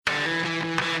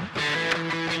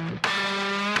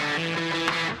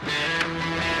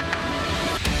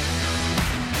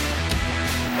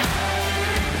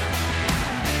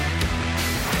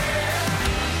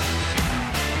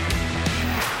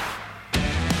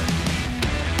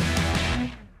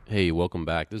Hey, welcome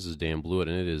back. This is Dan Blewett,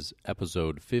 and it is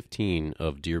episode 15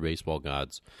 of Dear Baseball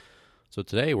Gods. So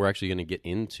today we're actually going to get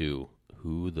into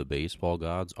who the baseball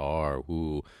gods are,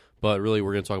 but really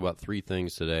we're going to talk about three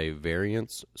things today: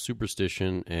 variance,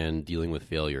 superstition, and dealing with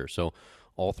failure. So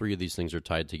all three of these things are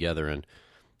tied together, and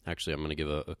actually I'm going to give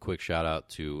a quick shout out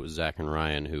to Zach and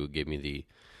Ryan, who gave me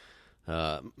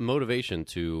the motivation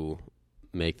to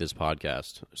make this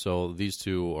podcast. So these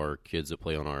two are kids that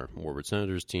play on our Warbird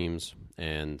Senators teams,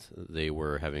 and they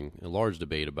were having a large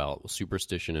debate about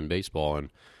superstition in baseball and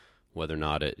whether or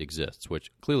not it exists,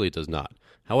 which clearly it does not.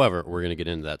 However, we're going to get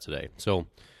into that today. So I'm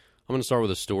going to start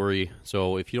with a story.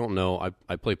 So if you don't know,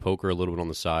 I play poker a little bit on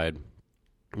the side.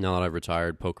 Now that I've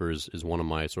retired, poker is one of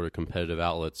my sort of competitive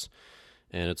outlets,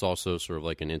 and it's also sort of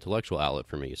like an intellectual outlet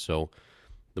for me. So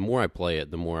the more I play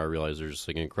it, the more I realize there's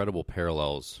like incredible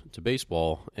parallels to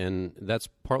baseball, and that's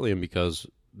partly because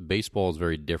baseball is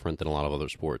very different than a lot of other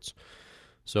sports.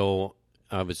 So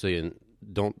obviously, and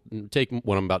don't take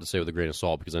what I'm about to say with a grain of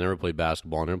salt, because I never played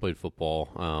basketball, I never played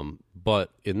football,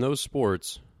 but in those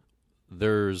sports,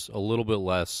 there's a little bit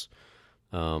less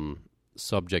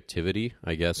subjectivity,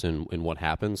 I guess, in what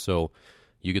happens. So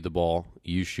you get the ball,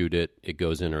 you shoot it, it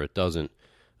goes in or it doesn't.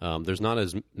 There's not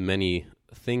as many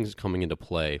things coming into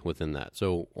play within that.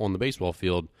 So on the baseball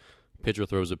field, pitcher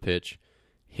throws a pitch,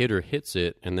 hitter hits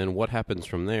it, and then what happens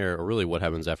from there, or really what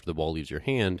happens after the ball leaves your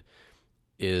hand,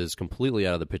 is completely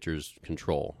out of the pitcher's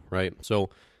control, right? So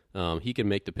he can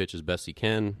make the pitch as best he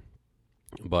can,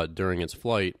 but during its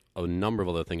flight, a number of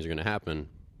other things are going to happen,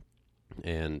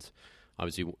 and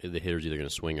obviously the hitter's either going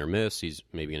to swing or miss. He's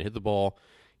maybe going to hit the ball.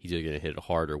 He's either going to hit it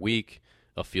hard or weak.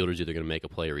 A fielder's either going to make a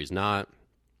play or he's not.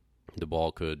 The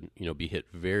ball could, be hit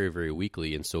very, very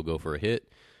weakly and still go for a hit.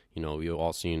 We've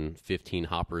all seen 15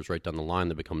 hoppers right down the line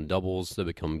that become doubles, that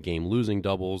become game-losing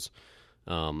doubles,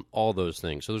 all those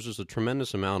things. So there's just a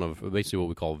tremendous amount of basically what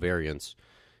we call variance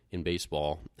in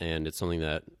baseball, and it's something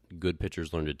that good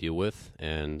pitchers learn to deal with,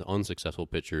 and unsuccessful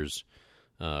pitchers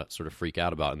sort of freak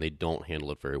out about, and they don't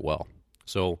handle it very well.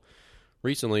 So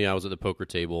recently I was at the poker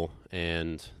table,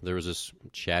 and there was this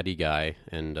chatty guy,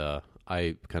 and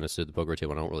I kind of sit at the poker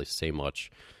table and I don't really say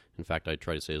much. In fact, I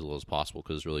try to say as little as possible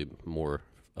because it's really more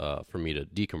for me to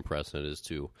decompress than it is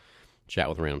to chat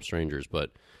with random strangers.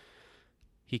 But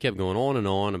he kept going on and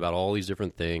on about all these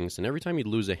different things, and every time he'd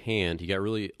lose a hand, he got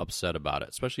really upset about it,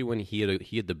 especially when he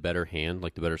had the better hand,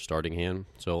 like the better starting hand.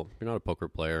 So if you're not a poker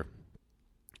player,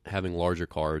 having larger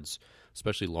cards,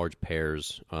 especially large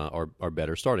pairs, are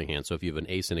better starting hands. So if you have an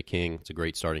ace and a king, it's a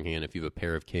great starting hand. If you have a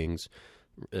pair of kings,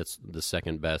 it's the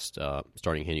second best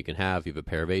starting hand you can have. If you have a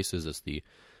pair of aces, it's the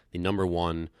number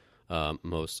one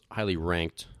most highly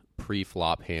ranked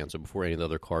pre-flop hand. So before any of the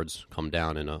other cards come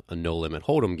down in a no-limit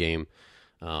hold'em game,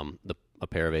 a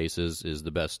pair of aces is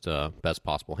the best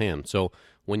possible hand. So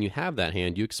when you have that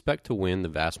hand, you expect to win the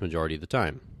vast majority of the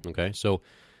time. Okay, so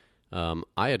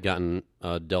I had gotten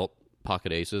dealt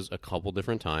pocket aces a couple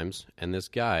different times, and this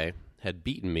guy had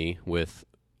beaten me with,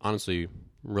 honestly,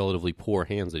 relatively poor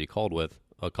hands that he called with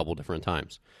a couple different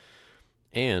times.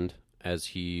 And as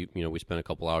we spent a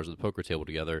couple hours at the poker table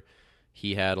together,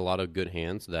 he had a lot of good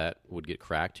hands that would get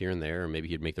cracked here and there, or maybe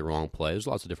he'd make the wrong play. There's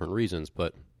lots of different reasons,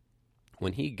 but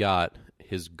when he got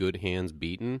his good hands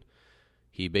beaten,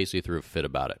 he basically threw a fit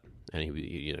about it. And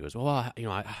he goes, "Well,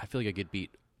 I feel like I get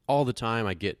beat all the time.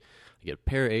 I get a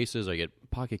pair of aces, I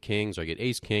get pocket kings, or I get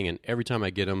ace king, and every time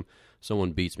I get them,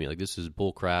 someone beats me. Like, this is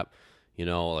bull crap.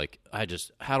 How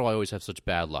do I always have such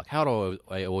bad luck? How do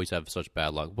I always have such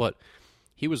bad luck?" But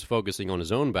he was focusing on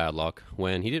his own bad luck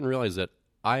when he didn't realize that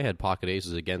I had pocket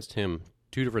aces against him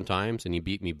 2 different times, and he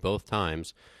beat me both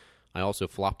times. I also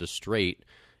flopped a straight,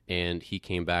 and he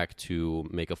came back to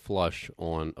make a flush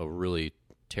on a really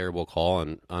terrible call,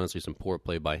 and honestly some poor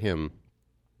play by him,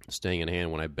 staying in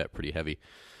hand when I bet pretty heavy.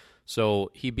 So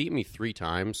he beat me 3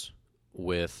 times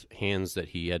with hands that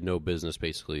he had no business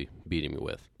basically beating me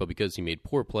with. But because he made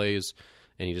poor plays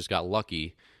and he just got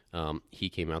lucky, he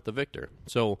came out the victor.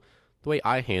 So the way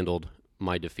I handled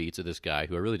my defeats of this guy,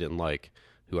 who I really didn't like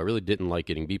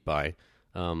getting beat by,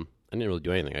 I didn't really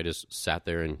do anything. I just sat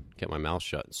there and kept my mouth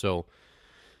shut. So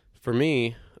for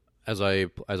me, as I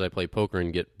play poker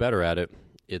and get better at it,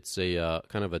 it's a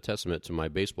kind of a testament to my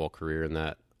baseball career in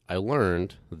that I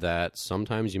learned that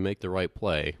sometimes you make the right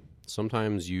play,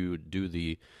 sometimes you do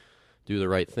the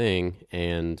right thing,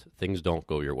 and things don't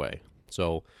go your way.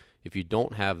 So if you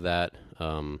don't have that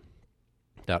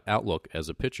that outlook as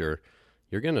a pitcher,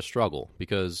 you're going to struggle,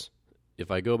 because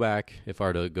if I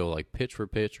were to go like pitch for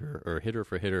pitch or hitter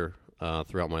for hitter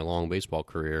throughout my long baseball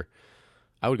career,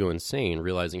 I would go insane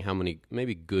realizing how many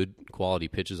maybe good quality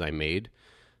pitches I made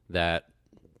that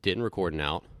didn't record an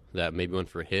out, that maybe went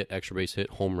for a hit, extra base hit,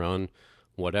 home run,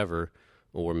 whatever,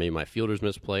 or maybe my fielders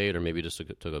misplayed, or maybe just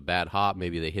took a bad hop,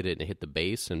 maybe they hit it and it hit the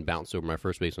base and bounced over my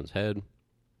first baseman's head.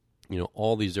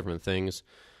 All these different things.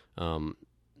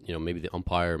 Maybe the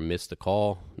umpire missed the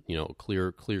call.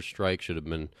 Clear strike should have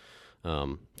been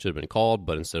called,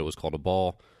 but instead it was called a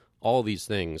ball. All these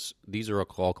things, these are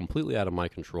all completely out of my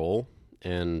control,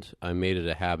 and I made it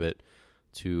a habit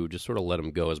to just sort of let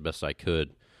them go as best I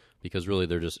could, because really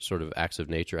they're just sort of acts of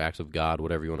nature, acts of God,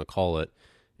 whatever you want to call it,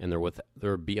 and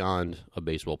they're beyond a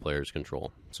baseball player's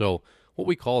control. So what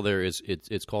we call there is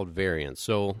it's called variance.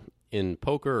 So in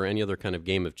poker or any other kind of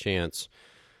game of chance,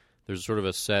 there's sort of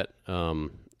a set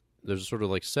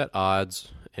set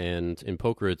odds, and in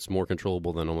poker it's more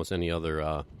controllable than almost any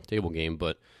other table game.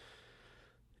 But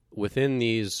within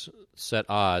these set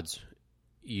odds,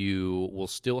 you will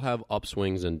still have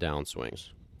upswings and downswings.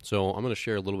 So I'm going to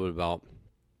share a little bit about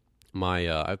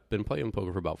I've been playing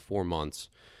poker for about 4 months,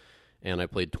 and I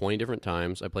played 20 different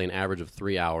times. I play an average of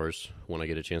 3 hours when I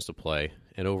get a chance to play,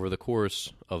 and over the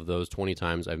course of those 20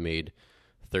 times, I've made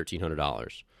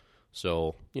 $1,300.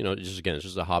 So, it's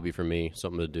just a hobby for me,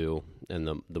 something to do,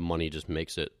 and the money just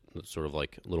makes it sort of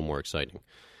like a little more exciting.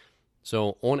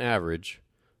 So, on average,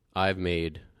 I've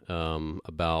made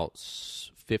about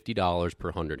 $50 per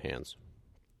 100 hands.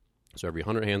 So every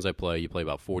 100 hands I play, you play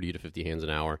about 40 to 50 hands an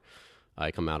hour.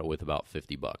 I come out with about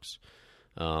 $50.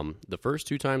 The first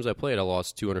 2 times I played, I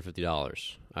lost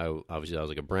 $250. Obviously, I was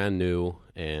like a brand new,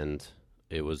 and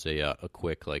it was a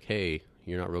quick like, hey,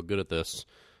 you're not real good at this,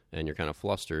 and you're kind of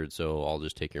flustered, so I'll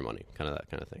just take your money, kind of that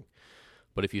kind of thing.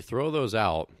 But if you throw those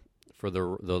out, for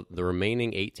the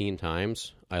remaining 18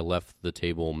 times, I left the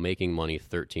table making money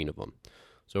 13 of them.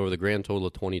 So over the grand total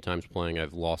of 20 times playing,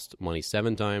 I've lost money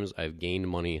 7 times. I've gained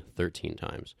money 13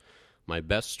 times. My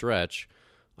best stretch,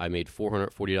 I made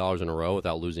 $440 in a row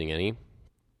without losing any.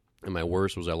 And my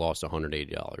worst was I lost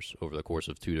 $180 over the course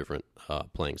of 2 different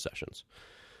playing sessions.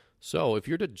 So if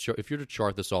you're to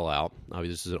chart this all out,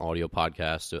 obviously this is an audio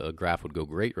podcast, a graph would go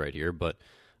great right here, but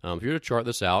if you're to chart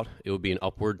this out, it would be an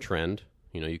upward trend.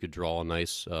 You could draw a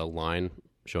nice line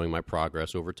showing my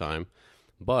progress over time,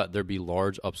 but there'd be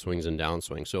large upswings and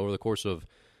downswings. So over the course of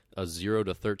a $0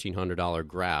 to $1,300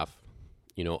 graph,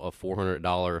 a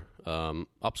 $400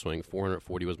 upswing,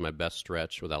 440 was my best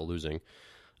stretch without losing.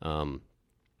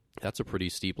 That's a pretty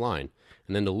steep line.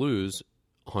 And then to lose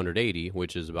 180,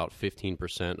 which is about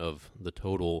 15% of the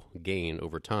total gain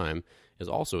over time, is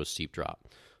also a steep drop.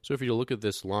 So if you look at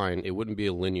this line, it wouldn't be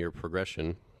a linear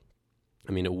progression.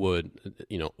 I mean, it would,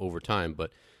 over time,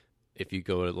 but if you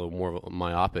go a little more of a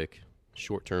myopic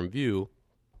short-term view,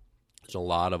 there's a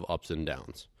lot of ups and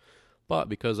downs. But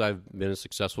because I've been a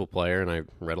successful player and I've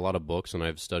read a lot of books and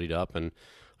I've studied up and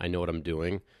I know what I'm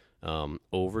doing,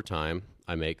 over time,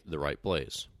 I make the right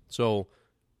plays. So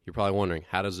you're probably wondering,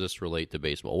 how does this relate to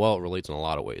baseball? Well, it relates in a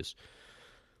lot of ways.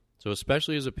 So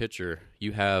especially as a pitcher,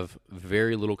 you have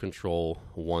very little control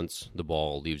once the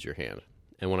ball leaves your hand.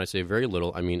 And when I say very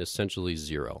little, I mean essentially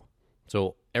zero.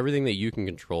 So everything that you can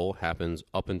control happens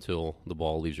up until the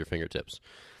ball leaves your fingertips.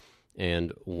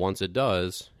 And once it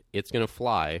does, it's going to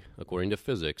fly, according to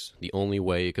physics, the only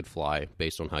way it could fly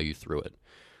based on how you threw it.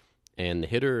 And the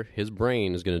hitter, his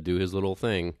brain is going to do his little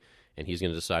thing, and he's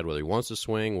going to decide whether he wants to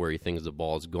swing, where he thinks the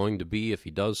ball is going to be, if he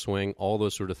does swing, all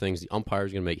those sort of things. The umpire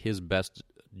is going to make his best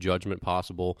judgment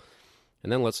possible.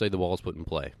 And then let's say the ball is put in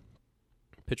play.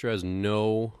 Pitcher has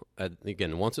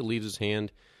again, once it leaves his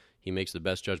hand, he makes the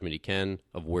best judgment he can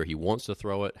of where he wants to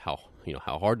throw it, how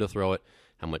hard to throw it,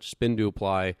 how much spin to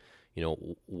apply,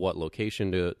 what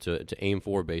location to aim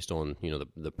for based on,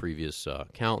 the previous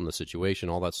count and the situation,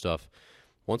 all that stuff.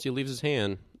 Once he leaves his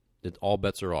hand, all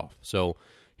bets are off. So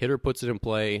hitter puts it in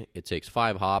play. It takes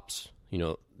 5 hops.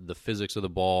 The physics of the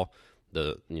ball,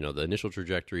 the initial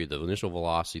trajectory, the initial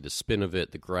velocity, the spin of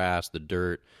it, the grass, the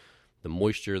dirt, the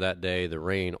moisture that day, the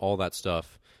rain, all that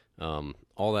stuff,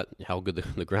 all that, how good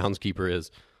the groundskeeper is,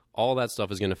 all that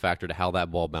stuff is going to factor to how that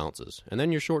ball bounces. And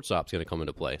then your shortstop's going to come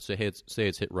into play. Say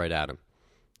it's hit right at him.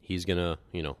 He's going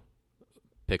to,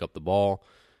 pick up the ball,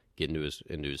 get into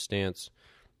his stance.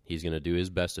 He's going to do his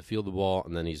best to field the ball,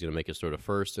 and then he's going to make it sort of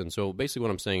first. And so basically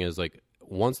what I'm saying is, like,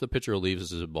 once the pitcher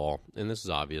leaves his ball, and this is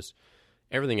obvious,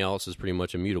 everything else is pretty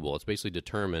much immutable. It's basically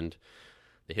determined.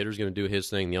 The hitter's going to do his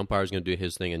thing, the umpire's going to do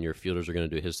his thing, and your fielders are going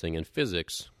to do his thing, and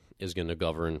physics is going to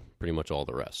govern pretty much all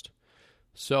the rest.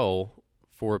 So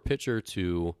for a pitcher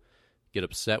to get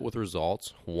upset with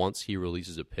results once he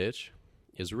releases a pitch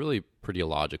is really pretty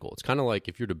illogical. It's kind of like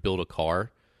if you're to build a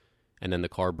car and then the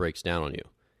car breaks down on you.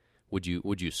 Would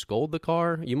you scold the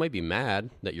car? You might be mad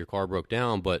that your car broke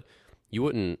down, but you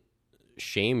wouldn't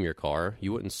shame your car.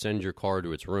 You wouldn't send your car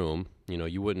to its room.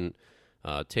 You wouldn't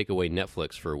take away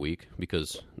Netflix for a week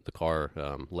because the car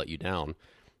let you down.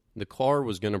 The car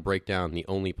was going to break down the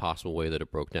only possible way that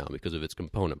it broke down, because of its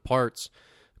component parts,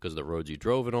 because of the roads you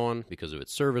drove it on, because of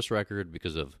its service record,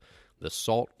 because of the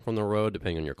salt from the road,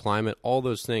 depending on your climate. All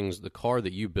those things, the car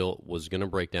that you built was going to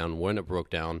break down when it broke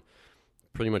down,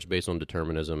 pretty much based on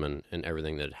determinism and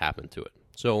everything that had happened to it.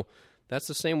 So that's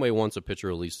the same way once a pitcher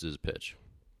releases his pitch.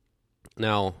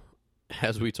 Now,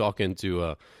 as we talk into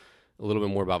a little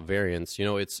bit more about variance,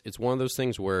 it's one of those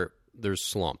things where there's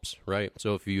slumps, right?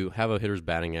 So if you have a hitter's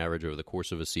batting average over the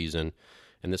course of a season,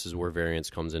 and this is where variance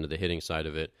comes into the hitting side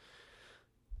of it,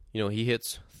 he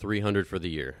hits 300 for the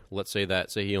year. Let's say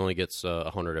he only gets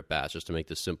 100 at bats, just to make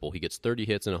this simple. He gets 30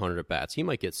 hits and 100 at bats. He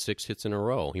might get 6 hits in a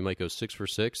row. He might go 6 for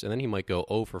 6, and then he might go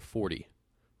 0 for 40,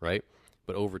 right?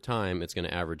 But over time, it's going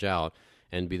to average out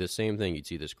and be the same thing. You'd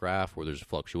see this graph where there's a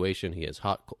fluctuation. He has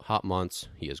hot months,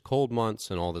 he has cold months,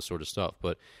 and all this sort of stuff.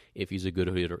 But if he's a good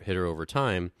hitter over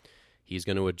time, he's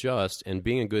going to adjust, and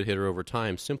being a good hitter over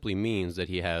time simply means that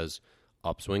he has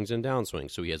upswings and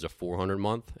downswings. So he has a 400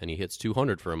 month, and he hits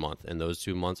 200 for a month, and those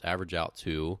 2 months average out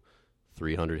to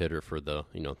 300 hitter for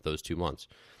those 2 months.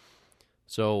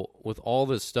 So with all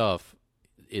this stuff,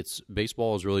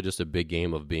 baseball is really just a big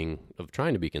game of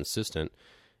trying to be consistent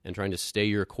and trying to stay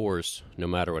your course no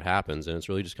matter what happens, and it's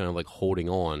really just kind of like holding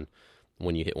on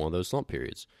when you hit one of those slump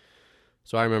periods.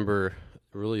 So I remember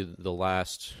really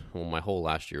my whole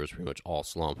last year was pretty much all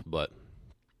slump, but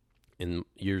in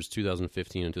years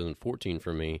 2015 and 2014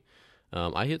 for me,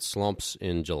 I hit slumps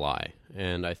in July,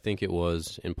 and I think it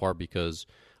was in part because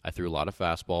I threw a lot of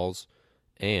fastballs,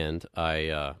 and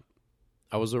I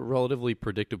was a relatively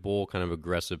predictable, kind of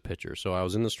aggressive pitcher. So I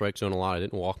was in the strike zone a lot. I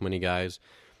didn't walk many guys.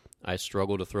 I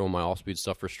struggled to throw my all-speed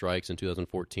stuff for strikes in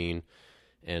 2014,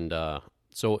 and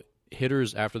so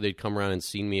hitters, after they'd come around and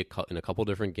seen me in a couple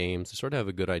different games, they sort of have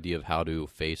a good idea of how to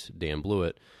face Dan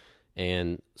Blewett.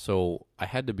 And so I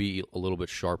had to be a little bit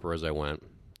sharper as I went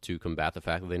to combat the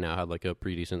fact that they now had like a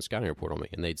pretty decent scouting report on me,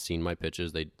 and they'd seen my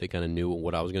pitches. They kind of knew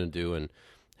what I was going to do and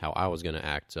how I was going to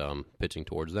act pitching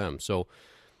towards them. So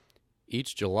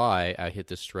each July I hit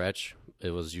this stretch.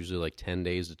 It was usually like 10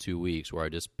 days to 2 weeks where I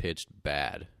just pitched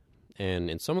bad. And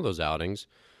in some of those outings,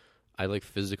 I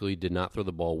physically did not throw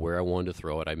the ball where I wanted to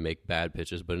throw it. I'd make bad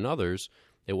pitches, but in others,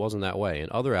 it wasn't that way. In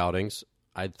other outings,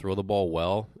 I'd throw the ball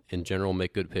well, in general,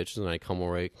 make good pitches, and I'd come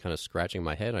away kind of scratching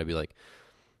my head, and I'd be like,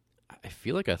 I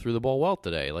feel like I threw the ball well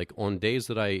today. Like on days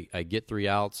that I get 3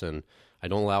 outs and I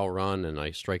don't allow a run and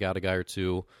I strike out a guy or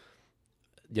two,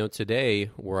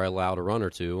 today where I allowed a run or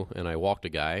two and I walked a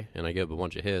guy and I get a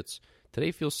bunch of hits,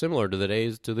 today feels similar to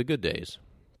the good days.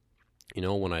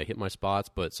 When I hit my spots,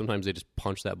 but sometimes they just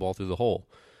punch that ball through the hole.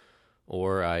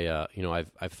 Or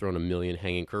I've thrown a million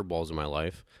hanging curveballs in my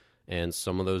life, and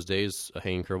some of those days a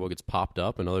hanging curveball gets popped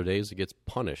up, and other days it gets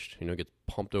punished. It gets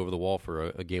pumped over the wall for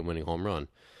a game-winning home run.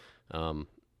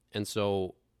 And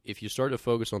so if you start to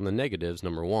focus on the negatives,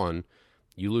 number one,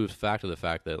 you lose fact of the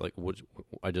fact that, like what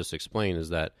I just explained, is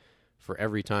that for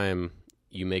every time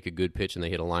you make a good pitch and they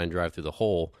hit a line drive through the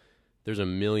hole, there's a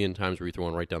million times where you throw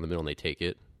one right down the middle and they take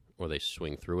it, or they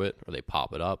swing through it, or they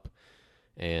pop it up.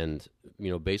 And,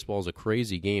 baseball is a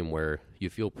crazy game where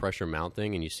you feel pressure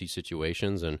mounting and you see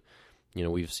situations. And,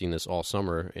 we've seen this all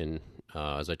summer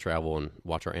as I travel and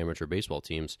watch our amateur baseball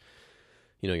teams.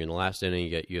 You're in the last inning,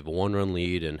 you have a 1-run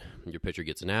lead, and your pitcher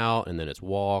gets an out, and then it's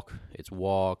walk,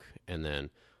 and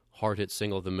then hard hit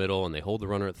single at the middle, and they hold the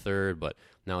runner at third, but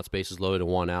now it's bases loaded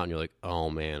and 1 out, and you're like, oh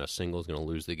man, a single is going to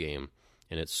lose the game.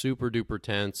 And it's super duper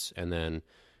tense, and then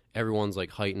everyone's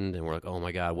like heightened, and we're like, oh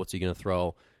my God, what's he going to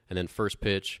throw? And then first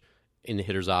pitch, in the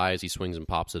hitter's eyes, he swings and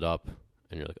pops it up,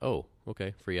 and you're like, oh,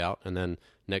 okay, free out. And then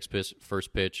next pitch,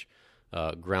 first pitch,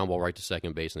 ground ball right to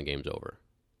second base, and the game's over.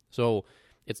 So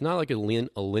it's not like a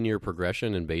linear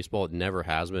progression in baseball. It never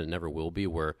has been. It never will be,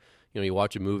 where you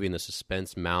watch a movie and the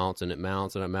suspense mounts, and it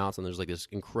mounts, and it mounts, and there's like this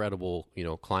incredible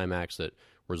climax that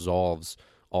resolves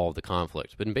all of the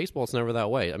conflict. But in baseball, it's never that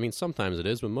way. I mean, sometimes it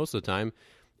is, but most of the time,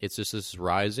 it's just this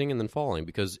rising and then falling,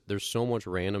 because there's so much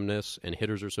randomness, and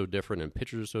hitters are so different, and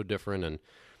pitchers are so different, and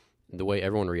the way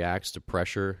everyone reacts to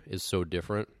pressure is so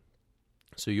different.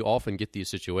 So you often get these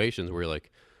situations where you're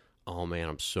like, oh man,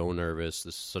 I'm so nervous.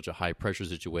 This is such a high pressure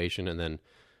situation. And then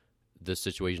this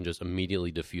situation just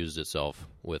immediately diffuses itself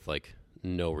with like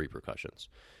no repercussions.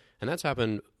 And that's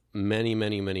happened many,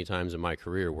 many, many times in my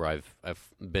career where I've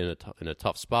been in a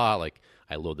tough spot. Like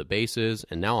I load the bases,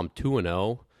 and now I'm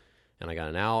 2-0, and I got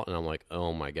an out, and I'm like,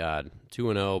 oh my God,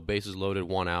 2-0, bases loaded,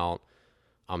 1 out.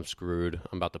 I'm screwed.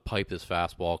 I'm about to pipe this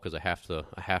fastball because I have to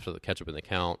catch up in the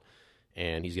count.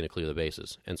 and he's going to clear the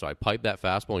bases. And so I pipe that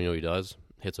fastball, and you know what he does?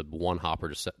 Hits a one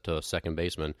hopper to second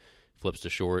baseman, flips to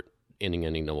short,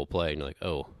 ending double play, and you're like,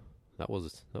 oh, that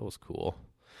was cool.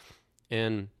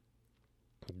 And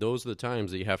those are the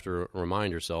times that you have to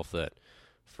remind yourself that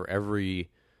for every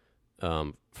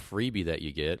freebie that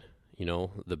you get, you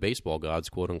know, the baseball gods,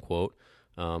 quote unquote,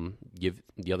 give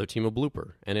the other team a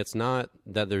blooper. And it's not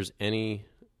that there's any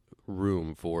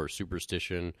room for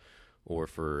superstition or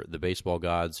for the baseball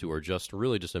gods, who are just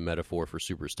really just a metaphor for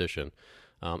superstition.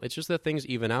 It's just that things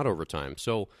even out over time.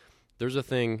 So there's a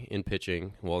thing in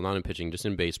pitching, well, not in pitching, just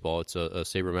in baseball. It's a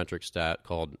sabermetric stat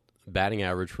called batting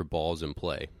average for balls in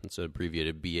play. It's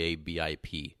abbreviated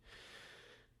BABIP.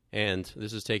 And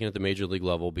this is taken at the major league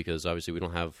level because obviously we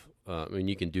don't have,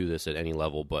 you can do this at any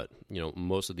level, but, you know,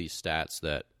 most of these stats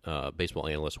that baseball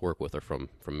analysts work with are from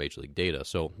major league data.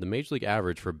 So the major league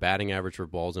average for batting average for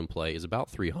balls in play is about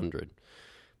 300.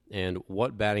 And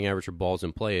what batting average for balls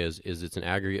in play is it's an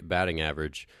aggregate batting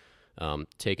average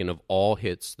taken of all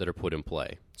hits that are put in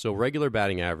play. So regular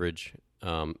batting average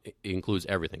includes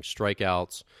everything: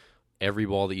 strikeouts, every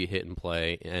ball that you hit in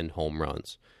play, and home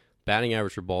runs. Batting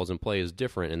average for balls in play is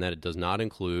different in that it does not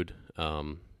include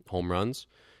home runs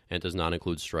and it does not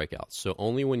include strikeouts. So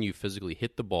only when you physically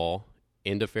hit the ball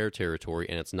into fair territory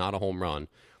and it's not a home run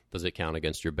does it count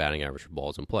against your batting average for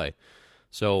balls in play.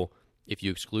 So if you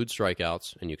exclude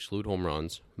strikeouts and you exclude home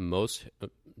runs,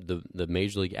 the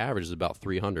major league average is about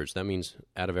 300. So that means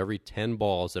out of every 10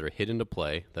 balls that are hit into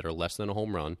play that are less than a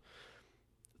home run,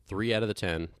 3 out of the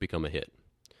 10 become a hit.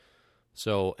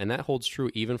 So, and that holds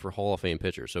true even for Hall of Fame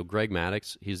pitchers. So Greg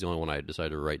Maddux, he's the only one I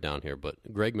decided to write down here, but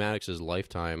Greg Maddux's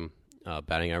lifetime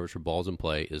batting average for balls in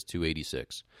play is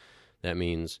 286. That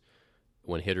means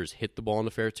when hitters hit the ball into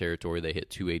fair territory, they hit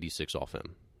 286 off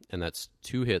him. And that's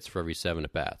 2 hits for every 7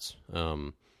 at-bats.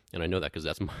 And I know that because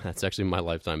that's actually my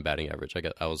lifetime batting average.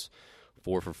 I was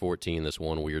 4 for 14 this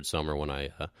one weird summer when I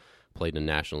played in a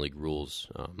National League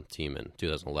rules team in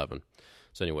 2011.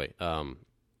 So anyway,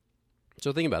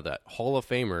 so think about that. Hall of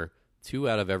Famer, 2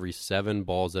 out of every 7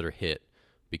 balls that are hit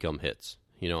become hits.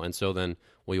 You know, and so then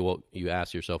you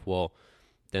ask yourself, well,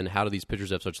 then how do these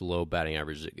pitchers have such low batting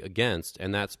averages against?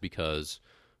 And that's because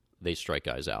they strike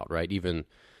guys out, right? Even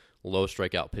low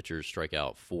strikeout pitchers strike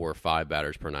out 4 or 5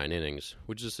 batters per 9 innings,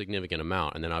 which is a significant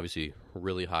amount. And then obviously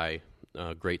really high,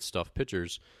 great stuff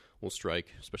pitchers will strike,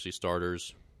 especially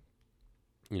starters,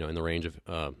 you know, in the range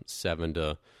of 7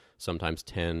 to sometimes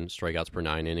 10 strikeouts per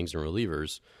 9 innings, and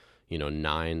relievers, you know,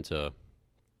 9 to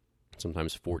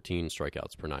sometimes 14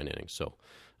 strikeouts per 9 innings. So,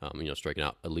 you know, striking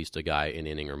out at least a guy an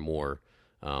inning or more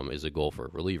is a goal for a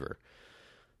reliever.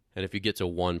 And if you get to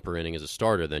 1 per inning as a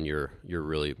starter, then you're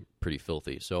really pretty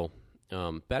filthy. So,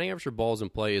 batting average for balls in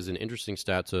play is an interesting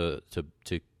stat to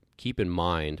keep in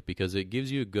mind because it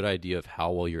gives you a good idea of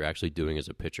how well you're actually doing as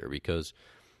a pitcher. Because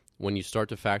when you start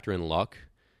to factor in luck,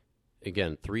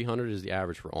 again, 300 is the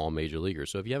average for all major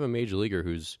leaguers. So if you have a major leaguer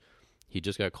he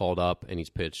just got called up and he's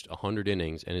pitched 100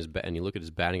 innings and you look at his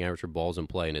batting average for balls in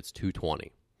play and it's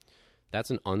 220,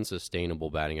 that's an unsustainable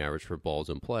batting average for balls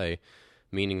in play,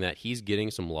 meaning that he's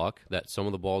getting some luck that some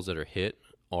of the balls that are hit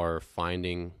are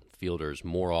finding fielders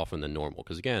more often than normal.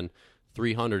 Because again,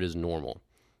 300 is normal.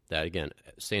 That again,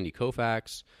 Sandy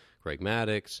Koufax, Greg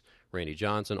Maddux, Randy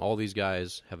Johnson, all these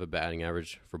guys have a batting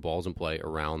average for balls in play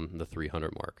around the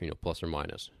 300 mark, you know, plus or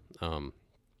minus. And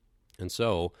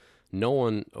so no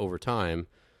one over time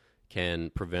can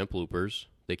prevent bloopers.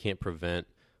 They can't prevent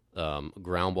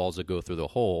ground balls that go through the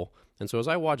hole. And so as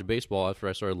I watch baseball, after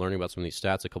I started learning about some of these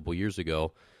stats a couple years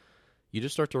ago, you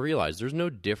just start to realize there's no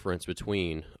difference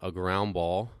between a ground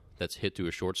ball that's hit to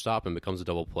a shortstop and becomes a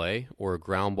double play or a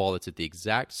ground ball that's at the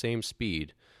exact same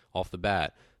speed off the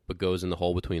bat but goes in the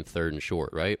hole between third and short,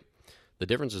 right? The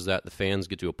difference is that the fans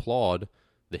get to applaud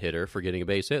the hitter for getting a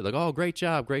base hit. Like, oh, great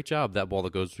job, that ball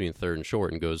that goes between third and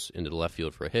short and goes into the left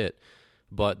field for a hit.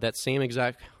 But that same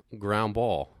exact ground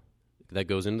ball that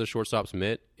goes into the shortstop's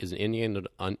mitt is an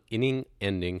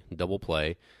inning-ending double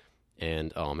play.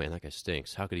 And, oh, man, that guy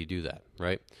stinks. How could he do that,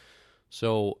 right?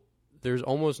 So there's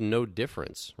almost no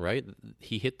difference, right?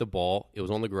 He hit the ball. It was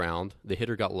on the ground. The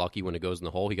hitter got lucky when it goes in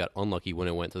the hole. He got unlucky when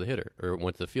it went to the hitter or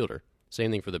went to the fielder.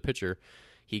 Same thing for the pitcher.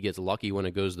 He gets lucky when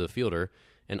it goes to the fielder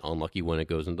and unlucky when it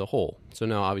goes into the hole. So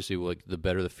now, obviously, like the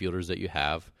better the fielders that you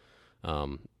have,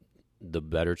 the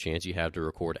better chance you have to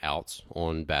record outs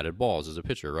on batted balls as a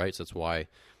pitcher, right? So that's why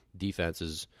defense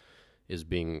is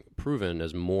being proven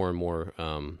as more and more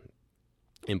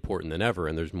important than ever,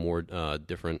 and there's more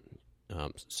different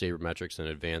sabermetrics and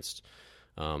advanced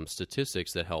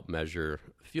statistics that help measure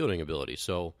fielding ability.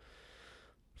 So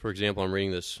For example, I'm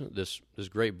reading this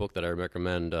great book that I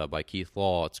recommend by Keith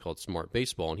Law. It's called Smart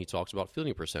Baseball, and he talks about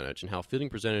fielding percentage and how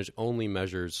fielding percentage only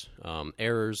measures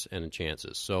errors and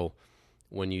chances. So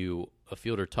when a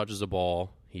fielder touches a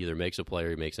ball, he either makes a play or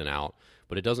he makes an out,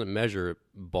 but it doesn't measure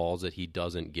balls that he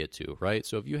doesn't get to, right?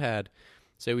 So if you had,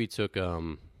 say we took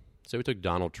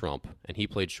Donald Trump, and he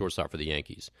played shortstop for the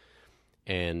Yankees,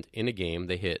 and in a game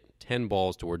they hit 10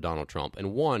 balls toward Donald Trump,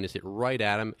 and one is hit right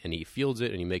at him, and he fields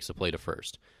it, and he makes the play to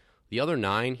first. The other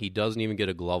 9, he doesn't even get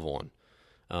a glove on.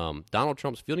 Donald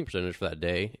Trump's fielding percentage for that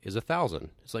day is 1,000.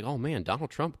 It's like, oh man, Donald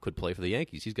Trump could play for the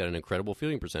Yankees. He's got an incredible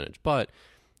fielding percentage, but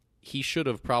he should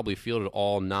have probably fielded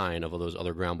all 9 of those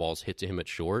other ground balls hit to him at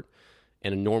short,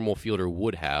 and a normal fielder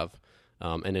would have,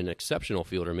 and an exceptional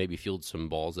fielder maybe fields some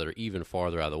balls that are even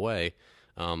farther out of the way,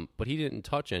 but he didn't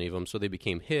touch any of them, so they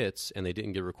became hits, and they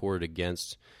didn't get recorded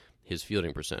against his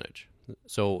fielding percentage.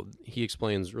 So he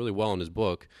explains really well in his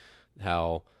book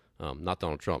how, not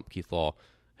Donald Trump, Keith Law,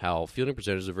 how fielding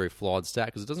percentage is a very flawed stat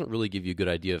because it doesn't really give you a good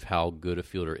idea of how good a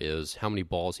fielder is, how many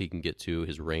balls he can get to,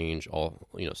 his range,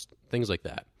 things like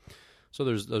that. So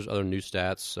there's other new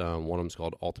stats. One of them's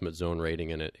called Ultimate Zone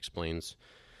Rating, and it explains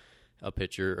a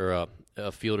pitcher or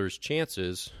a fielder's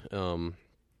chances.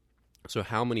 So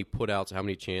how many putouts, how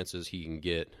many chances he can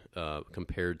get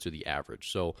compared to the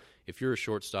average. So if you're a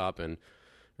shortstop,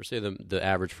 or say the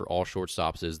average for all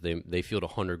shortstops is they field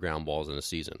 100 ground balls in a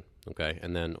season, okay,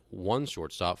 and then one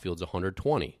shortstop fields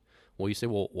 120. Well, you say,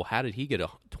 well, how did he get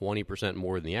 20%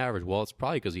 more than the average? Well, it's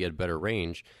probably because he had better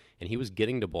range, and he was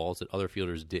getting to balls that other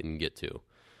fielders didn't get to.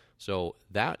 So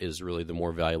that is really the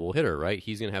more valuable hitter, right?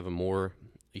 He's going to have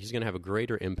a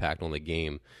greater impact on the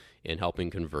game in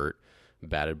helping convert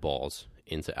batted balls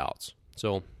into outs.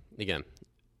 So again,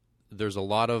 there's a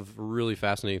lot of really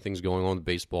fascinating things going on in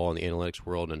baseball and the analytics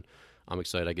world, and I'm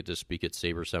excited I get to speak at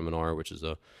Saber Seminar, which is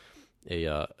a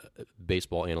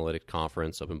baseball analytic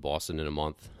conference up in Boston in a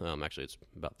month. Actually, it's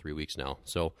about 3 weeks now.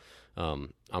 So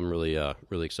I'm really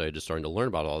excited to starting to learn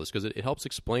about all this because it helps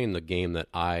explain the game that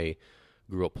I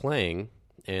grew up playing,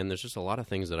 and there's just a lot of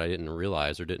things that I didn't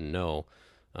realize or didn't know,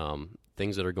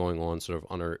 things that are going on sort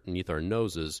of underneath our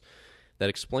noses that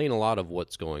explain a lot of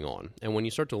what's going on. And when you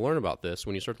start to learn about this,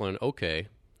 when you start to learn, okay,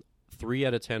 3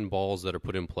 out of 10 balls that are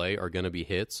put in play are going to be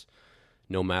hits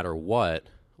no matter what,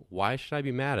 why should I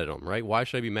be mad at them, right? Why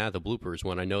should I be mad at the bloopers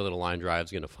when I know that a line drive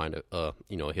is going to find a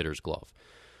hitter's glove?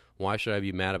 Why should I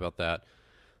be mad about that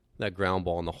ground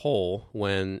ball in the hole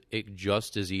when it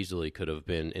just as easily could have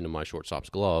been into my shortstop's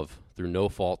glove through no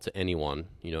fault to anyone,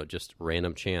 just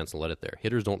random chance and let it there.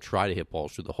 Hitters don't try to hit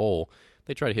balls through the hole.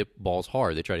 They try to hit balls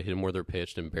hard. They try to hit them where they're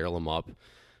pitched and barrel them up.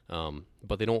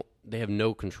 But they have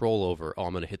no control over,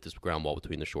 I'm going to hit this ground ball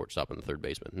between the shortstop and the third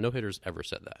baseman. No hitter's ever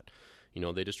said that.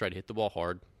 They just try to hit the ball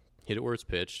hard, hit it where it's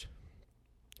pitched.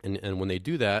 And when they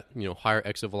do that, higher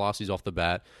exit velocities off the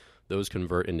bat, those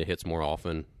convert into hits more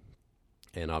often.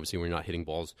 And obviously when you're not hitting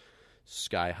balls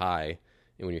sky high,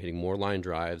 and when you're hitting more line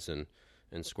drives and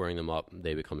squaring them up,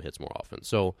 they become hits more often.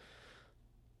 So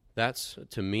that's,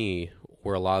 to me,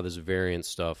 where a lot of this variance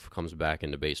stuff comes back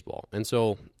into baseball. And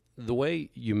so the way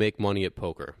you make money at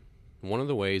poker, one of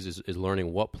the ways is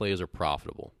learning what plays are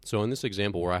profitable. So in this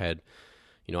example where I had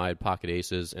pocket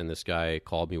aces, and this guy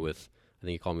called me with, I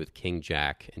think he called me with King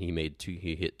Jack, and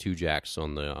he hit 2 jacks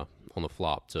on the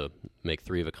flop to make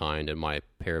 3 of a kind, and my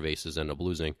pair of aces ended up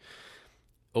losing.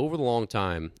 Over the long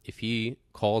time, if he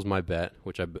calls my bet,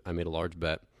 which I made a large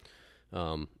bet,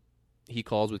 he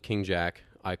calls with King Jack,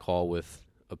 I call with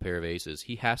a pair of aces,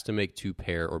 he has to make 2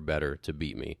 pair or better to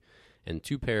beat me. And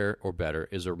 2 pair or better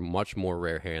is a much more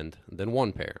rare hand than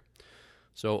 1 pair.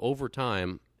 So over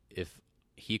time, if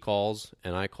he calls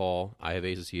and I call, I have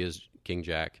aces, he has King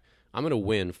Jack, I'm going to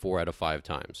win 4 out of 5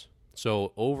 times.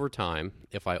 So over time,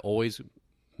 if I always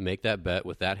make that bet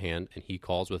with that hand and he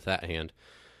calls with that hand,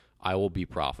 I will be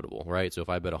profitable, right? So if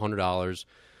I bet $100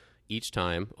 each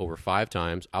time over 5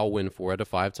 times, I'll win 4 out of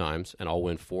 5 times, and I'll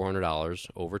win $400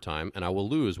 over time, and I will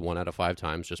lose 1 out of 5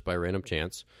 times just by random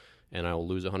chance, and I will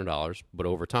lose $100, but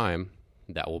over time,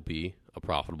 that will be a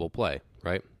profitable play,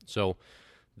 right? So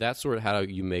that's sort of how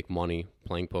you make money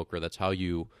playing poker. That's how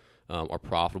you are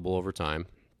profitable over time.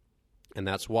 And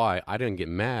that's why I didn't get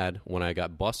mad when I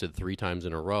got busted 3 times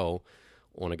in a row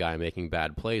on a guy making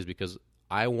bad plays, because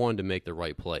I wanted to make the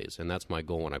right plays. And that's my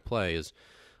goal when I play, is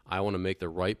I want to make the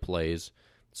right plays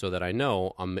so that I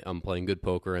know I'm playing good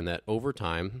poker, and that over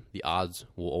time the odds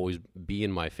will always be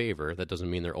in my favor. That doesn't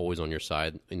mean they're always on your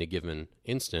side in a given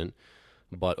instant,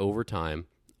 but over time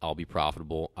I'll be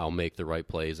profitable, I'll make the right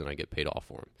plays, and I get paid off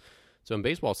for them. So in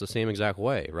baseball, it's the same exact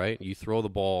way, right? You throw the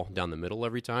ball down the middle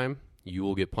every time, you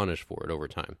will get punished for it over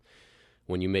time.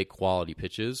 when you make quality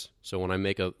pitches. So when I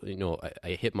make I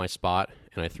hit my spot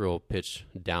and I throw a pitch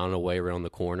down and away around the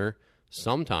corner,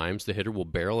 sometimes the hitter will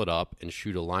barrel it up and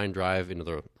shoot a line drive into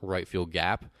the right field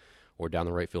gap or down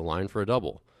the right field line for a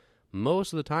double.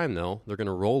 Most of the time, though, they're going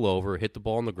to roll over, hit the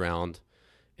ball on the ground,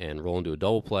 and roll into a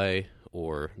double play,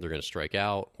 or they're going to strike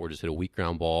out, or just hit a weak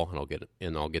ground ball, and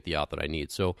I'll get the out that I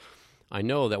need. So I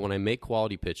know that when I make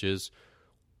quality pitches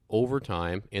over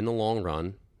time, in the long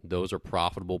run, those are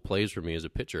profitable plays for me as a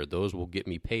pitcher. Those will get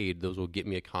me paid. Those will get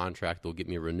me a contract. They'll get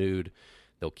me renewed.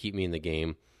 They'll keep me in the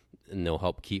game, and they'll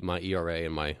help keep my ERA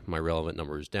and my relevant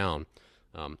numbers down.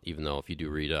 Even though if you do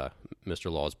read Mr.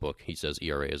 Law's book, he says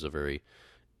ERA is a very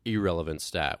irrelevant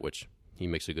stat, which he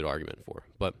makes a good argument for.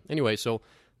 But anyway, so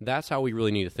that's how we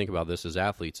really need to think about this as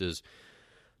athletes is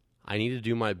I need to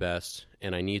do my best,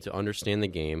 and I need to understand the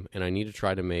game, and I need to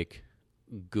try to make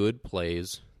good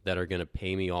plays that are going to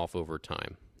pay me off over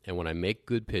time. And when I make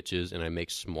good pitches and I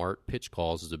make smart pitch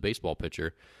calls as a baseball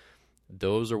pitcher,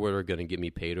 those are what are going to get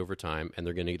me paid over time, and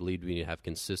they're going to lead me to have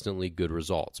consistently good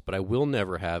results. But I will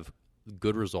never have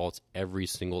good results every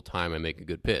single time I make a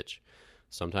good pitch.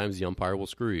 Sometimes the umpire will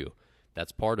screw you.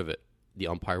 That's part of it. The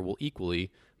umpire will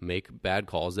equally make bad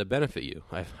calls that benefit you.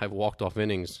 I've walked off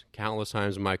innings countless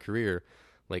times in my career,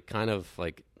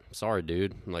 sorry,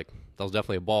 dude, that was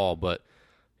definitely a ball, but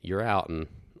you're out and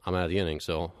I'm out of the inning,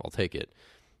 so I'll take it.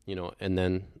 And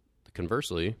then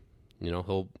conversely,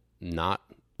 he'll not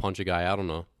punch a guy out on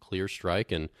a clear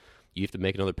strike, and you have to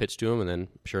make another pitch to him, and then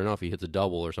sure enough, he hits a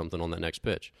double or something on that next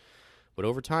pitch. But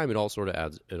over time, it all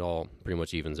pretty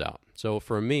much evens out. So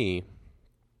for me,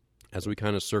 as we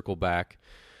kind of circle back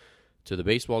to the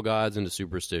baseball gods and to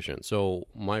superstition. So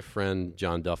my friend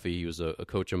John Duffy, he was a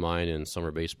coach of mine in summer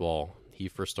baseball. He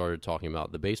first started talking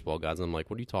about the baseball gods, and I'm like,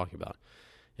 what are you talking about?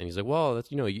 And he's like, well,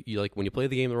 that's, you like when you play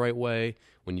the game the right way,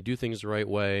 when you do things the right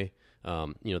way,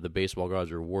 the baseball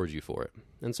gods reward you for it.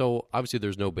 And so obviously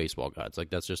there's no baseball gods.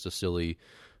 That's just a silly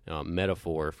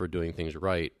metaphor for doing things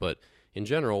right. But in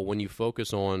general, when you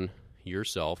focus on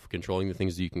yourself, controlling the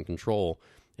things that you can control,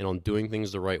 and on doing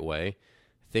things the right way,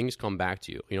 things come back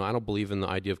to you. I don't believe in the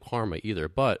idea of karma either,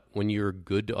 but when you're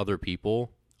good to other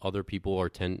people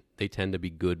tend to be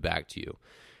good back to you.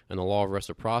 And the law of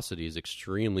reciprocity is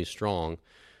extremely strong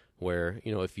where,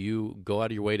 if you go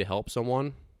out of your way to help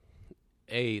someone,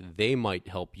 they might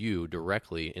help you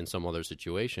directly in some other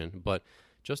situation, but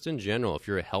just in general, if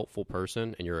you're a helpful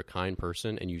person and you're a kind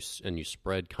person and you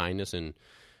spread kindness and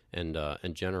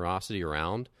generosity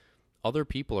around, other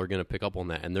people are going to pick up on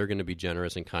that, and they're going to be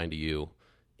generous and kind to you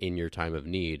in your time of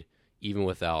need, even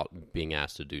without being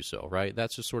asked to do so, right?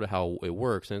 That's just sort of how it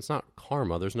works, and it's not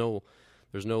karma. There's no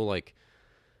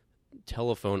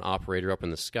telephone operator up in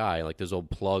the sky, like those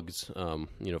old plugs, for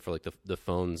the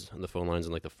phones and the phone lines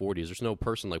in the 40s. There's no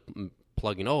person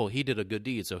plugging, oh, he did a good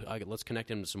deed, so let's connect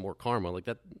him to some more karma.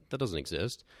 That doesn't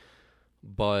exist.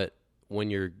 But when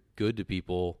you're good to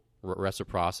people,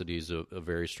 reciprocity is a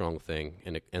very strong thing,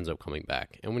 and it ends up coming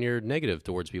back. And when you're negative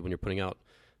towards people and you're putting out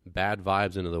bad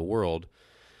vibes into the world,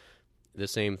 the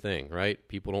same thing, right?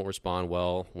 People don't respond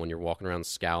well when you're walking around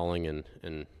scowling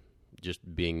and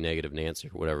just being negative Nancy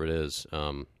or whatever it is.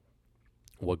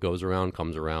 What goes around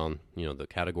comes around, the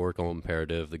categorical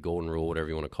imperative, the golden rule, whatever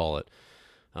you want to call it.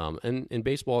 And in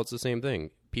baseball, it's the same thing.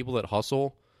 People that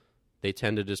hustle, they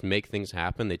tend to just make things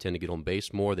happen. They tend to get on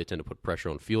base more. They tend to put pressure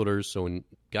on fielders. So when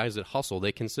guys that hustle,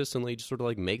 they consistently just sort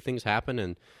of make things happen,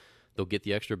 and they'll get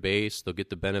the extra base. They'll get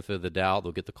the benefit of the doubt.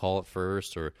 They'll get the call at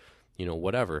first or,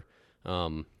 whatever.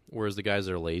 Whereas the guys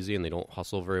that are lazy and they don't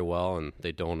hustle very well and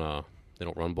they don't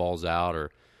run balls out,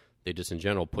 or they just in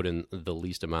general put in the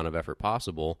least amount of effort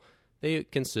possible, they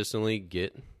consistently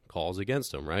get calls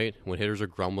against them, right? When hitters are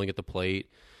grumbling at the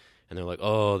plate and they're like,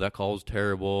 oh, that call was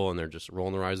terrible, and they're just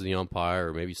rolling their eyes at the umpire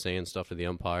or maybe saying stuff to the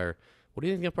umpire, what do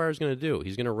you think the umpire is going to do?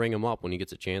 He's going to ring them up when he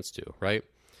gets a chance to, right?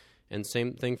 And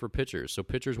same thing for pitchers. So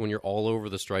pitchers, when you're all over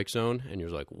the strike zone and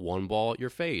you're one ball at your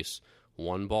face,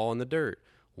 one ball in the dirt,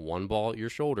 one ball at your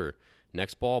shoulder,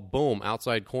 next ball, boom,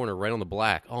 outside corner, right on the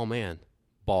black. Oh, man,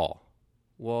 ball.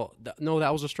 Well, no,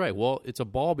 that was a strike. Well, it's a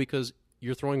ball because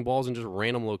you're throwing balls in just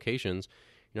random locations.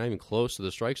 You're not even close to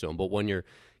the strike zone. But when you're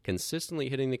consistently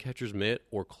hitting the catcher's mitt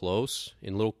or close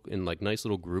in nice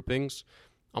little groupings,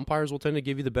 umpires will tend to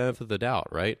give you the benefit of the doubt,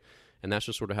 right? And that's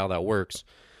just sort of how that works.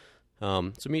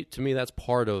 To me, that's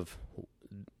part of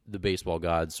the baseball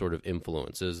god's sort of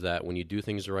influence, is that when you do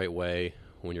things the right way,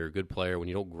 when you're a good player, when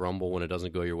you don't grumble when it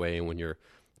doesn't go your way, and when you're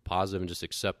positive and just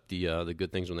accept the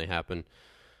good things when they happen,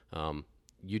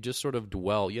 you just sort of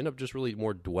dwell. You end up just really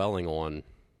more dwelling on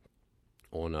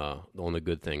the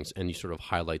good things, and you sort of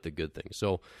highlight the good things.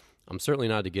 So I'm certainly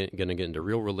not going to get into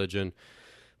real religion,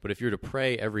 but if you're to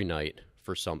pray every night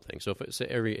for something, so if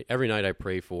say every night I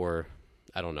pray for,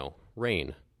 I don't know,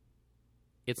 rain,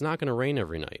 it's not going to rain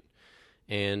every night.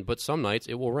 But some nights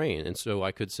it will rain. And so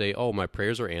I could say, oh, my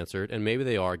prayers are answered. And maybe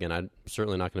they are. Again, I'm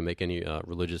certainly not going to make any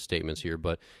religious statements here.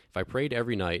 But if I prayed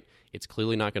every night, it's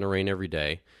clearly not going to rain every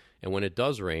day. And when it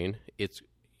does rain, it's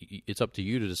up to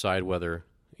you to decide whether,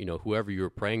 whoever you were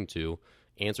praying to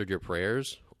answered your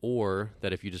prayers, or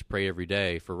that if you just pray every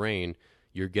day for rain,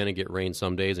 you're going to get rain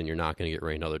some days and you're not going to get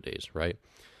rain other days, right?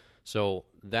 So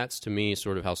that's, to me,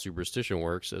 sort of how superstition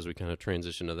works as we kind of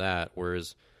transition to that.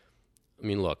 Whereas,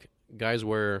 look, guys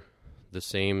wear the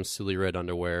same silly red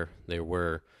underwear. They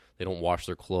don't wash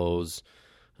their clothes.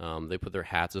 They put their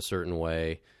hats a certain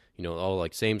way.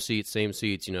 Like same seats.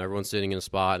 Everyone's sitting in a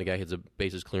spot, and a guy hits a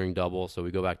bases clearing double, so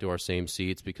we go back to our same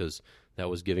seats because that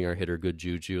was giving our hitter good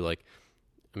juju.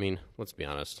 Let's be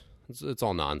honest. It's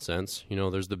all nonsense.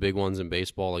 There's the big ones in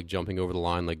baseball, like jumping over the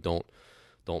line, like don't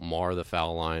mar the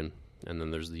foul line. And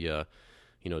then there's the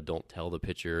don't tell the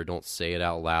pitcher, don't say it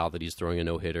out loud that he's throwing a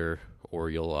no-hitter, or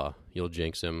you'll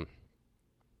jinx him.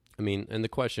 And the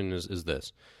question is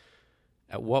this.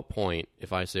 At what point,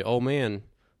 if I say, oh man,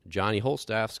 Johnny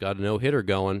Holstaff's got a no-hitter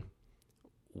going,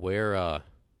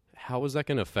 how is that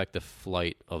going to affect the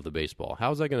flight of the baseball?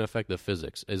 How is that going to affect the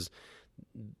physics?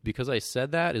 Because I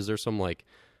said that, is there some a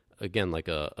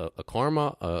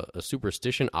karma, a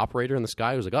superstition operator in the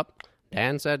sky who's like,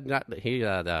 Dan said that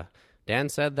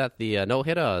the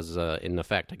no-hitter is in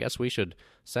effect. I guess we should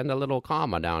send a little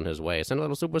karma down his way, send a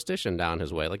little superstition down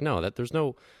his way. No, that there's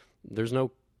no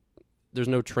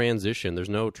transition, there's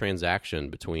no transaction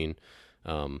between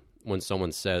when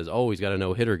someone says, oh, he's got a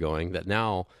no-hitter going, that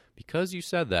now, because you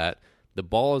said that, the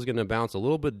ball is going to bounce a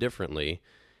little bit differently,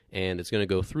 and it's going to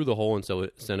go through the hole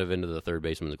instead of into the third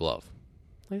baseman's glove.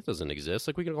 It doesn't exist.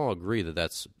 We can all agree that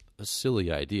that's a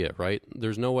silly idea, right?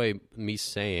 There's no way me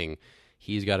saying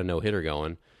he's got a no-hitter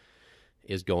going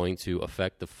is going to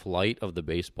affect the flight of the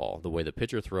baseball, the way the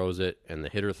pitcher throws it and the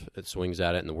hitter swings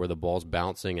at it and where the ball's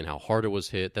bouncing and how hard it was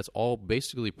hit. That's all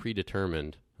basically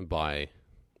predetermined by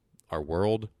our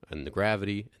world and the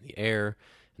gravity and the air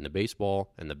and the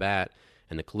baseball and the bat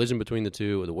and the collision between the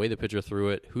two, the way the pitcher threw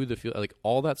it, who the field,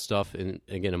 all that stuff, in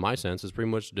my sense, is pretty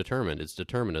much determined. It's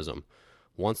determinism.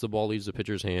 Once the ball leaves the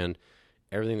pitcher's hand,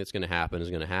 everything that's going to happen is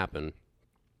going to happen.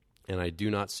 And I do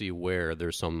not see where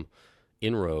there's some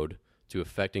inroad to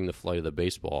affecting the flight of the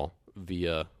baseball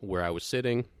via where I was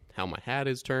sitting, how my hat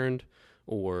is turned,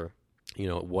 or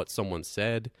what someone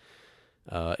said.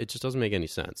 It just doesn't make any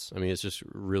sense. It's just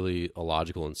really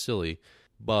illogical and silly.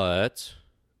 But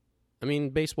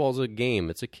baseball's a game.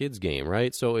 It's a kid's game,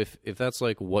 right? So if that's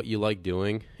what you like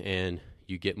doing and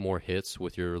you get more hits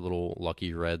with your little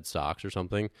Lucky Red socks or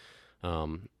something,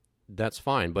 that's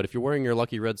fine. But if you're wearing your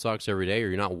Lucky Red socks every day, or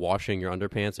you're not washing your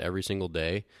underpants every single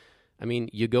day,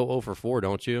 you go 0 for 4,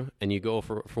 don't you? And you go 0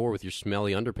 for 4 with your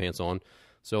smelly underpants on.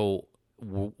 So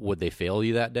would they fail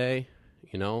you that day?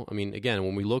 Again,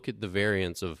 when we look at the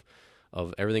variance of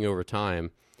everything over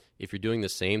time, if you're doing the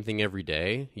same thing every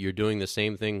day, you're doing the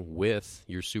same thing with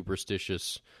your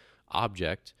superstitious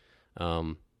object.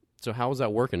 So how is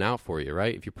that working out for you,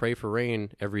 right? If you pray for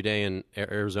rain every day in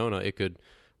Arizona, it could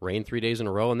rain 3 days in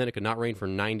a row, and then it could not rain for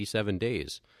 97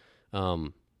 days.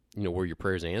 Were your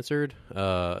prayers answered?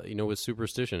 With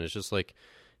superstition, it's just like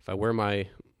if I wear my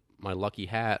lucky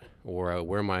hat, or I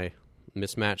wear my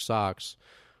mismatched socks,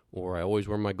 or I always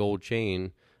wear my gold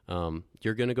chain,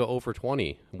 you're going to go 0 for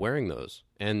 20 wearing those.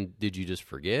 And did you just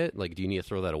forget? Do you need to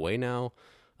throw that away now?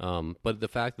 But the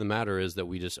fact of the matter is that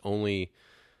we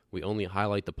only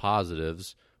highlight the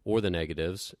positives or the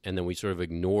negatives, and then we sort of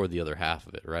ignore the other half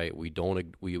of it, right? We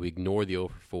ignore the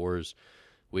 0 for 4s.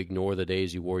 We ignore the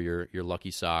days you wore your lucky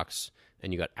socks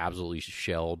and you got absolutely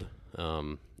shelled,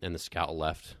 and the scout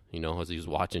left, as he was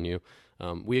watching you.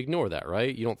 We ignore that,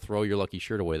 right? You don't throw your lucky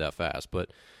shirt away that fast.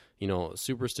 But,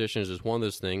 superstition is just one of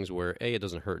those things where, A, it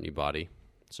doesn't hurt anybody.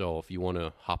 So if you want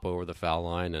to hop over the foul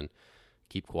line and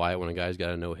keep quiet when a guy's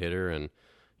got a no-hitter and,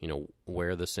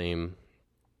 wear the same,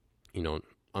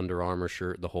 Under Armour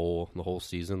shirt the whole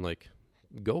season,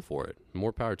 go for it.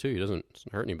 More power to you. It doesn't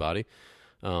hurt anybody.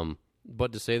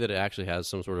 But to say that it actually has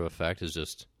some sort of effect is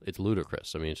it's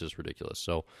ludicrous. It's just ridiculous.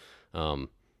 So,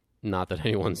 not that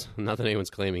anyone's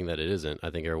claiming that it isn't. I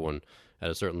think everyone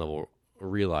at a certain level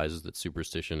realizes that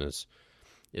superstition is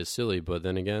silly. But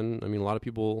then again, a lot of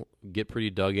people get pretty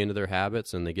dug into their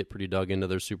habits and they get pretty dug into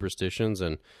their superstitions,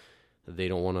 and they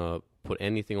don't want to put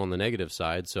anything on the negative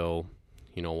side. So,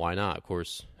 why not? Of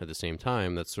course, at the same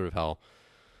time, that's sort of how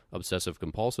obsessive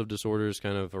compulsive disorders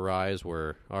kind of arise,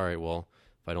 where, all right, well,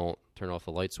 if I don't turn off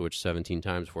the light switch 17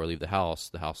 times before I leave the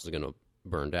house is going to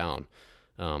burn down.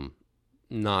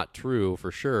 Not true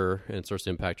for sure, and it starts to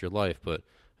impact your life, but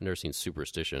I've never seen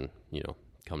superstition,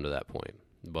 come to that point.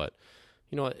 But,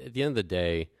 at the end of the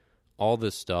day, all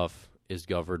this stuff is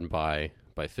governed by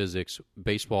physics.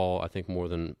 Baseball, I think more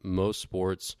than most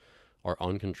sports, are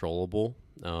uncontrollable,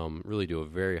 really to a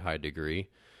very high degree.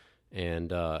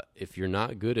 And if you're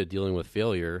not good at dealing with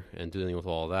failure and dealing with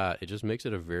all that, it just makes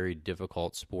it a very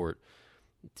difficult sport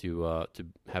to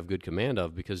have good command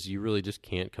of, because you really just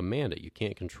can't command it. You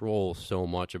can't control so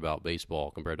much about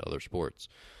baseball compared to other sports.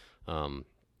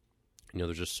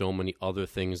 There's just so many other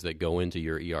things that go into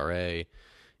your ERA,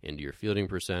 into your fielding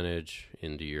percentage,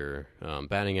 into your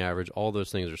batting average. All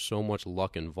those things, there's so much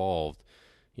luck involved.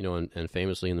 And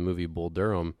famously in the movie Bull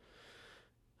Durham,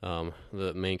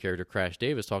 the main character, Crash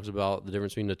Davis, talks about the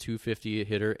difference between a 250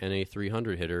 hitter and a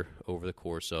 300 hitter over the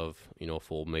course of, a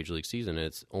full Major League season. And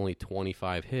it's only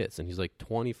 25 hits. And he's like,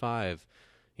 25,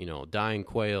 dying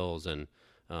quails and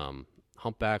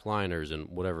humpback liners and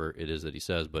whatever it is that he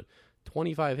says. But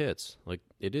 25 hits,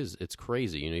 it's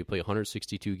crazy. You play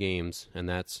 162 games, and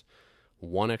that's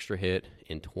one extra hit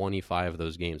in 25 of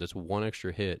those games. That's one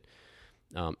extra hit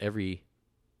every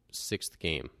sixth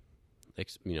game. A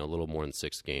little more than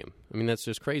sixth game. I mean, that's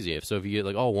just crazy. If you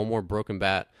get one more broken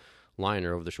bat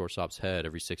liner over the shortstop's head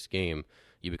every sixth game,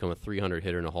 you become a 300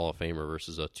 hitter and a Hall of Famer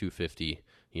versus a 250,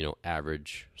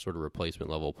 average sort of replacement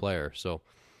level player. So,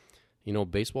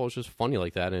 baseball is just funny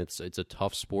like that, and it's a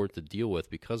tough sport to deal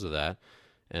with because of that.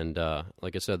 And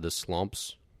like I said, the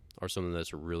slumps are something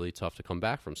that's really tough to come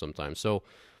back from sometimes. So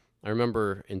I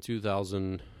remember in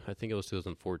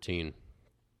 2014,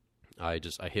 I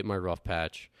hit my rough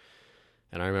patch.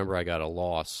 And I remember I got a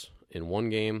loss in one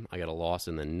game, I got a loss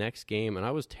in the next game, and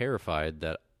I was terrified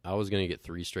that I was going to get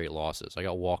 3 straight losses. I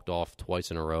got walked off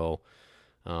twice in a row,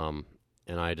 and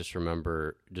I just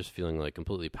remember just feeling like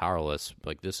completely powerless,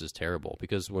 like this is terrible.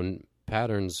 Because when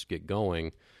patterns get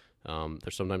going, they're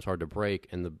sometimes hard to break,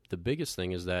 and the biggest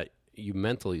thing is that you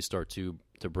mentally start to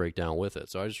break down with it.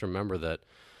 So I just remember that,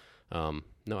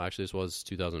 this was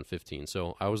 2015.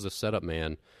 So I was the setup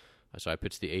man. So I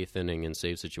pitched the 8th inning in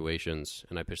save situations,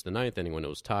 and I pitched the 9th inning when it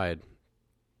was tied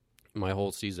my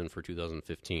whole season for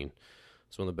 2015.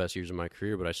 It's one of the best years of my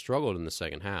career, but I struggled in the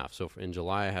second half. So in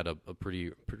July, I had a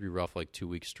pretty rough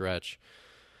 2-week stretch.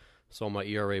 Saw my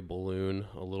ERA balloon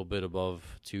a little bit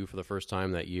above 2 for the first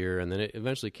time that year, and then it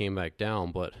eventually came back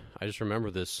down. But I just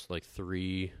remember this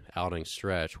 3-outing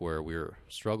stretch where we were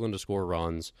struggling to score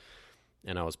runs,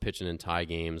 and I was pitching in tie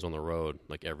games on the road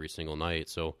every single night.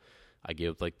 So I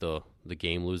gave the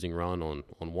game losing run on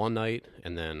one night,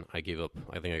 and then I gave up.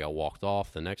 I think I got walked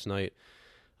off the next night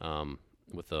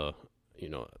with a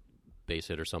base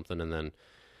hit or something, and then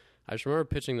I just remember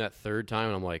pitching that third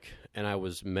time, and and I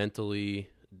was mentally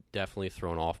definitely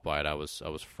thrown off by it. I was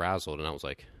frazzled, and I was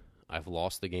like, I've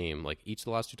lost the game. Each of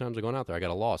the last 2 times I've gone out there, I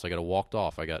got a loss. I got walked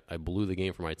off. I blew the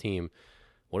game for my team.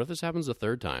 What if this happens the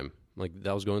third time?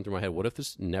 That was going through my head. What if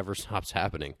this never stops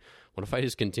happening? What if I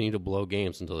just continue to blow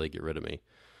games until they get rid of me?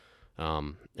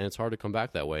 And it's hard to come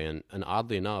back that way. And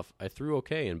oddly enough, I threw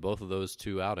okay in both of those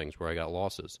 2 outings where I got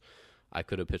losses. I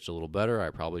could have pitched a little better. I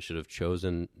probably should have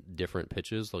chosen different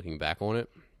pitches looking back on it.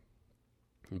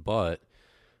 But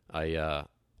I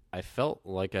felt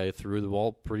like I threw the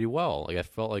ball pretty well. I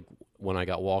felt like when I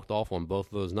got walked off on both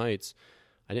of those nights,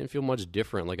 I didn't feel much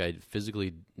different. I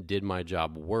physically did my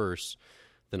job worse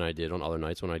than I did on other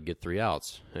nights when I'd get 3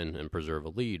 outs and preserve a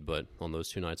lead. But on those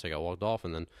 2 nights, I got walked off.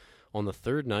 And then on the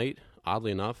third night,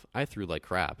 oddly enough, I threw like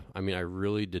crap. I mean, I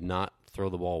really did not throw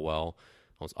the ball well.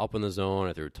 I was up in the zone.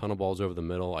 I threw a ton of balls over the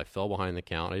middle. I fell behind the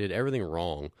count. I did everything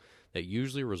wrong. That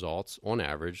usually results, on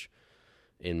average,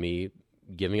 in me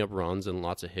giving up runs and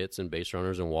lots of hits and base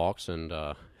runners and walks and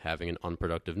having an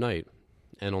unproductive night.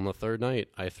 And on the third night,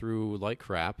 I threw like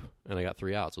crap, and I got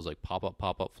 3 outs. It was like pop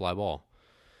up, fly ball.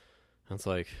 And it's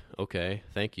like, okay,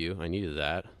 thank you. I needed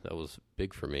that. That was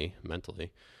big for me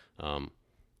mentally.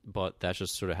 But that's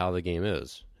just sort of how the game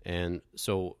is. And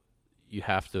so you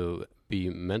have to be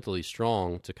mentally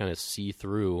strong to kind of see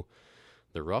through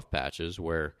the rough patches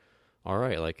where, all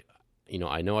right, I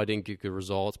know I didn't get good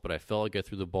results, but I felt like I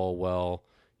threw the ball well.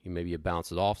 Maybe you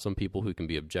bounce it off some people who can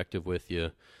be objective with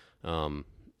you.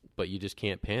 But you just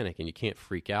can't panic and you can't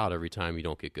freak out every time you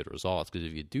don't get good results. Because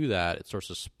if you do that, it starts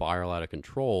to spiral out of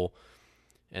control.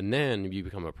 And then you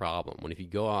become a problem. If you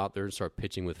go out there and start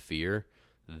pitching with fear,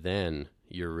 then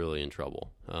you're really in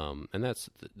trouble. And that's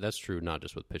true not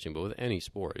just with pitching, but with any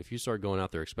sport. If you start going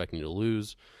out there expecting to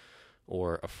lose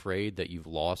or afraid that you've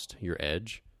lost your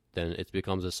edge, then it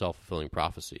becomes a self-fulfilling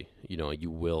prophecy.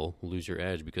 You will lose your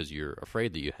edge because you're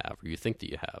afraid that you have, or you think that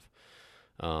you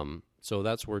have. So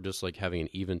that's where just like having an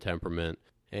even temperament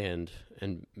and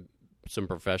some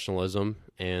professionalism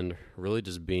and really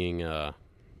just being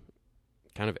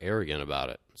kind of arrogant about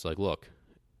it. It's like, look,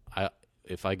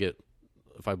 if I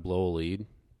blow a lead,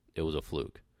 it was a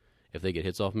fluke. If they get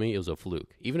hits off me, it was a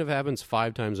fluke. Even if it happens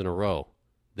 5 times in a row,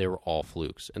 they were all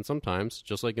flukes. And sometimes,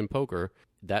 just like in poker,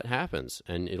 that happens,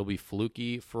 and it'll be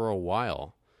fluky for a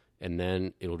while, and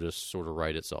then it'll just sort of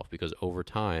right itself, because over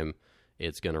time,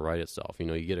 it's going to right itself.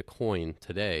 You get a coin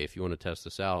today. If you want to test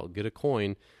this out, get a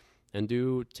coin and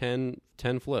do 10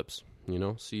 flips.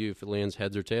 See if it lands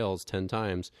heads or tails 10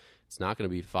 times. It's not going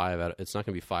to be 5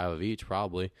 of each,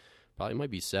 probably. Probably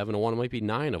might be 7 of one. It might be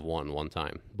 9 of one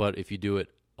time. But if you do it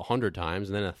 100 times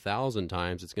and then 1,000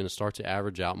 times, it's going to start to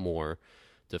average out more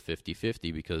to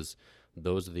 50-50, because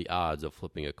those are the odds of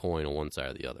flipping a coin on one side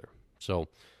or the other. So,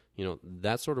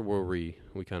 that's sort of where we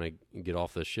kind of get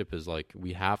off the ship, is like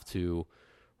we have to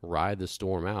ride the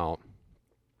storm out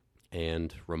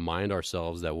and remind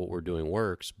ourselves that what we're doing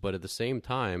works. But at the same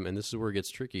time, and this is where it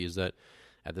gets tricky, is that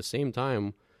at the same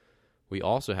time, we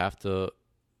also have to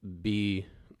be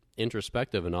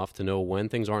introspective enough to know when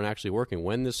things aren't actually working,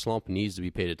 when this slump needs to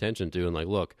be paid attention to, and like,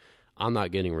 look, I'm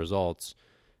not getting results,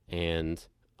 and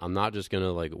I'm not just going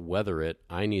to like weather it.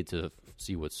 I need to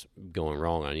see what's going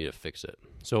wrong. I need to fix it.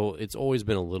 So it's always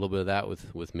been a little bit of that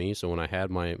with me. So when I had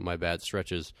my bad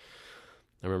stretches,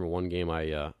 I remember one game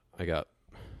I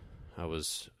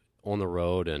was on the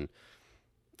road, and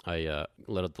I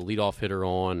let the leadoff hitter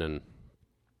on, and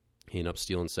he ended up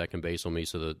stealing second base on me,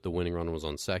 so the winning run was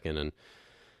on second. And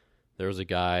there was a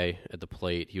guy at the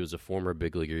plate. He was a former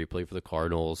big leaguer. He played for the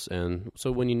Cardinals. And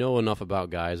so when you know enough about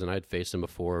guys, and I'd faced him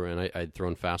before, and I'd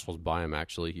thrown fastballs by him,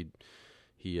 actually,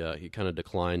 he kind of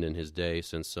declined in his day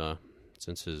since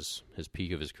his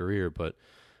peak of his career. But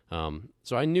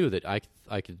so I knew that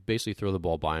I could basically throw the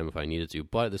ball by him if I needed to.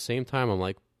 But at the same time, I'm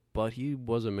like, but he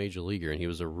was a major leaguer, and he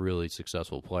was a really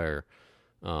successful player.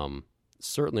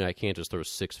 Certainly I can't just throw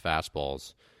 6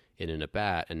 fastballs in an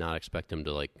at-bat and not expect him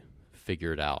to, like,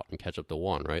 figure it out and catch up to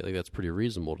 1, right? Like, that's pretty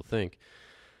reasonable to think.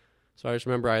 So I just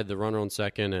remember I had the runner on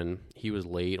second, and he was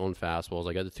late on fastballs.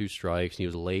 I got the 2 strikes, and he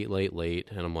was late,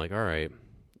 and I'm like, all right.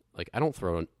 Like, I don't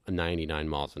throw a 99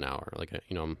 miles an hour. Like,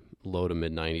 I'm low to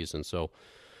mid-90s, and so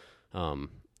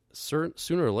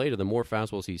sooner or later, the more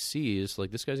fastballs he sees, like,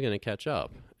 this guy's going to catch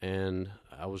up. And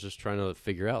I was just trying to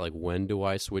figure out, like, when do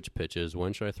I switch pitches?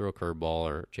 When should I throw a curveball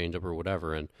or changeup or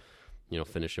whatever and,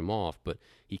 finish him off? But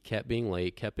he kept being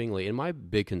late. And my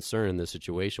big concern in this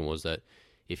situation was that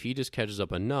if he just catches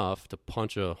up enough to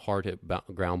punch a hard-hit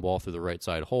ground ball through the right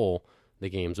side hole, the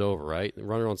game's over, right? The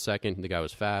runner on second, the guy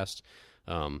was fast.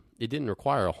 It didn't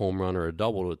require a home run or a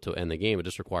double to end the game. It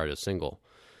just required a single.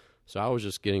 So I was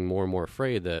just getting more and more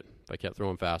afraid that if I kept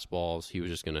throwing fastballs, he was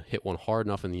just going to hit one hard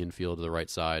enough in the infield to the right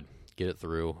side, get it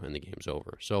through, and the game's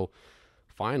over. So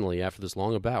finally, after this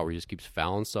long at-bat where he just keeps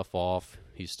fouling stuff off,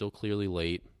 he's still clearly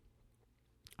late,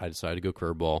 I decided to go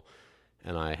curveball,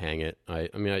 and I hang it.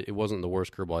 It wasn't the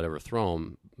worst curveball I'd ever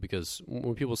thrown, because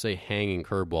when people say hanging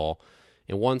curveball,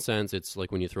 in one sense, it's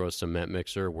like when you throw a cement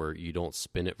mixer where you don't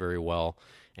spin it very well,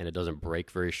 and it doesn't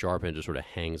break very sharp, and it just sort of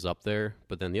hangs up there.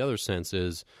 But then the other sense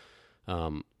is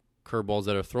curveballs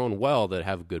that are thrown well, that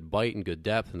have good bite and good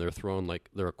depth, and they're thrown like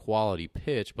they're a quality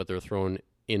pitch, but they're thrown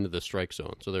into the strike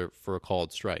zone, so they're for a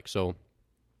called strike. So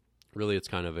really, it's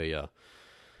kind of a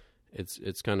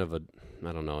it's kind of a,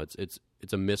 I don't know, it's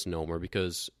a misnomer,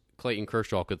 because Clayton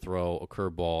Kershaw could throw a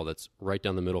curveball that's right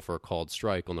down the middle for a called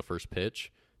strike on the first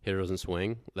pitch. Hitter doesn't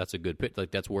swing. That's a good pitch. Like,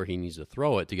 that's where he needs to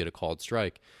throw it to get a called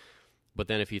strike. But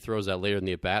then if he throws that later in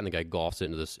the at-bat and the guy golfs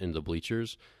it into the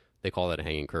bleachers, they call that a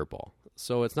hanging curveball.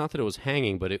 So it's not that it was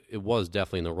hanging, but it was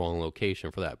definitely in the wrong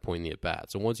location for that point in the at-bat.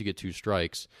 So once you get 2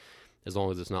 strikes, as long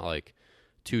as it's not like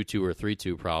 2-2 or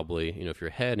 3-2 probably, if you're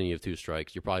ahead and you have 2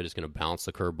 strikes, you're probably just going to bounce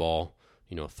the curveball,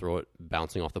 throw it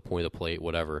bouncing off the point of the plate,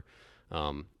 whatever.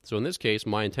 So in this case,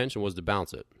 my intention was to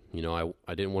bounce it.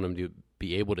 I didn't want him to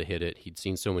be able to hit it. He'd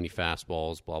seen so many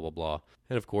fastballs, blah, blah, blah.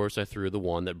 And, of course, I threw the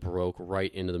one that broke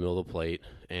right into the middle of the plate,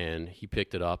 and he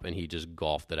picked it up, and he just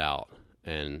golfed it out.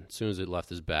 And as soon as it left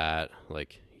his bat,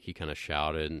 like, he kind of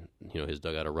shouted, and, his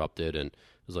dugout erupted, and it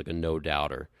was like a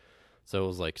no-doubter. So it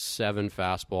was like 7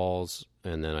 fastballs,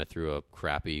 and then I threw a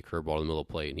crappy curveball in the middle of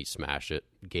the plate, and he smashed it.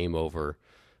 Game over,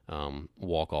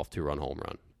 walk-off 2-run home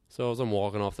run. So as I'm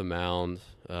walking off the mound,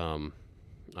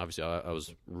 obviously I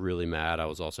was really mad. I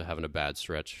was also having a bad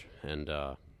stretch, and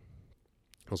it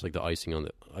was like the icing on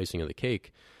the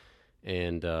cake.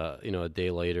 And a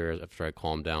day later, after I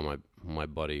calmed down, my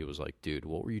buddy was like, dude,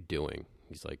 what were you doing?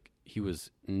 He's like, he was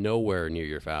nowhere near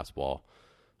your fastball.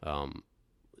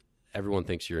 Everyone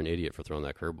thinks you're an idiot for throwing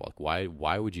that curveball. Like,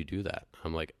 why would you do that?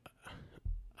 I'm like,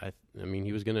 I mean,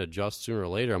 he was going to adjust sooner or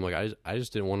later. I'm like, I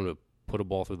just didn't want him to put a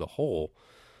ball through the hole.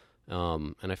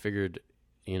 And I figured,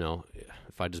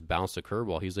 if I just bounced a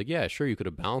curveball, he's like, yeah, sure, you could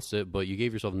have bounced it, but you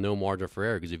gave yourself no margin for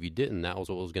error, because if you didn't, that was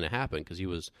what was going to happen, because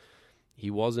he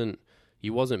wasn't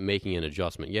making an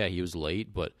adjustment. Yeah, he was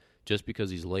late, but just because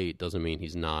he's late doesn't mean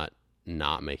he's not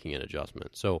making an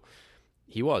adjustment. So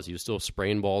he was still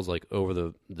spraying balls like over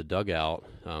the dugout,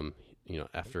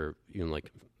 after even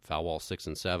like foul ball 6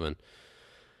 and 7.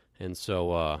 And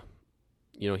so,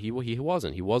 he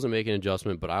wasn't making an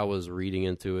adjustment, but I was reading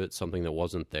into it, something that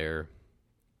wasn't there.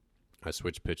 I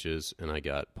switched pitches and I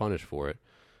got punished for it.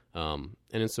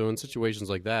 So in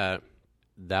situations like that,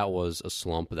 that was a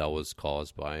slump that was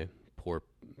caused by poor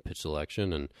pitch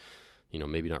selection and,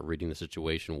 maybe not reading the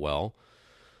situation well.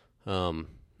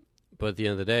 But at the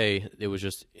end of the day, it was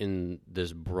just in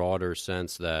this broader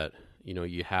sense that,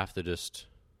 you have to just,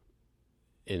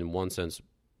 in one sense,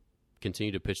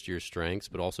 continue to pitch to your strengths,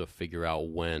 but also figure out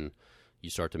when you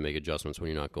start to make adjustments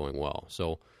when you're not going well.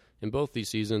 So in both these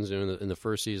seasons, in the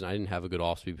first season, I didn't have a good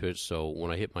off-speed pitch. So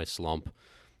when I hit my slump,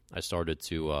 I started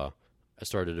to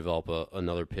develop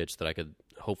another pitch that I could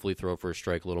hopefully throw for a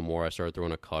strike a little more. I started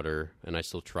throwing a cutter, and I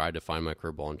still tried to find my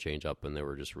curveball and changeup, and they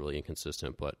were just really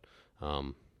inconsistent. But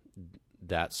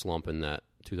that slump in that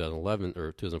 2011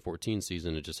 or 2014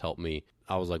 season, it just helped me.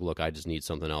 I was like, look, I just need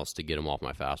something else to get him off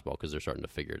my fastball, because they're starting to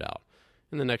figure it out.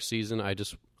 In the next season, I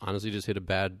just honestly hit a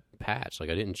bad patch.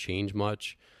 Like, I didn't change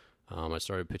much. I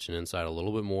started pitching inside a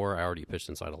little bit more. I already pitched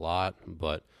inside a lot,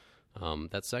 but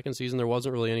that second season, there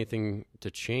wasn't really anything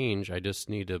to change. I just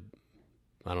need to,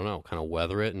 kind of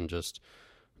weather it and just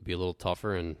be a little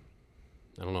tougher and,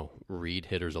 read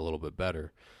hitters a little bit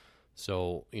better.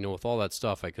 So, with all that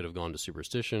stuff, I could have gone to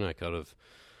superstition. I could have,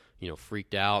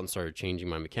 freaked out and started changing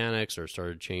my mechanics or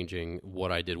started changing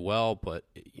what I did well. But,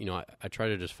 I try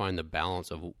to just find the balance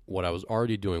of what I was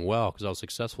already doing well, because I was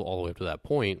successful all the way up to that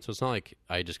point. So it's not like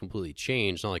I just completely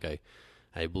changed. It's not like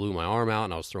I blew my arm out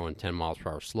and I was throwing 10 miles per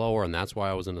hour slower, and that's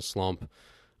why I was in a slump.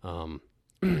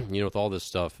 With all this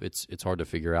stuff, it's hard to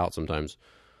figure out sometimes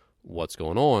what's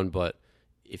going on. But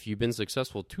if you've been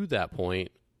successful to that point,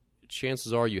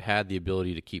 chances are you had the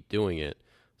ability to keep doing it.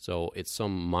 So it's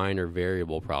some minor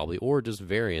variable probably, or just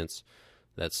variance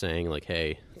that's saying like,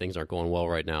 hey, things aren't going well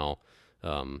right now.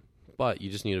 But you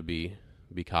just need to be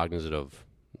cognizant of,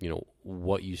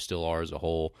 what you still are as a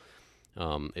whole.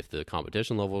 If the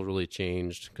competition level really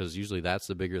changed, because usually that's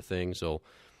the bigger thing. So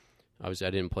obviously I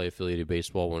didn't play affiliated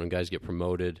baseball. When guys get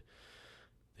promoted,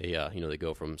 they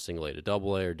go from single A to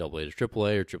double A, or double A to triple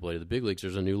A, or triple A to the big leagues.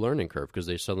 There's a new learning curve, because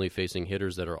they're suddenly facing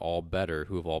hitters that are all better,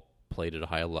 who have all played at a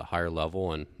higher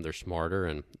level, and they're smarter,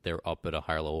 and they're up at a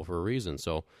higher level for a reason.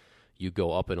 So you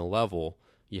go up in a level,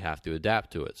 you have to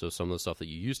adapt to it. So some of the stuff that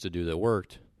you used to do that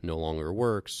worked no longer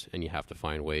works, and you have to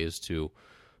find ways to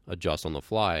adjust on the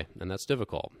fly, and that's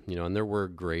difficult. And there were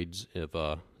grades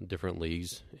of different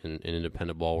leagues in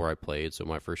independent ball where I played. So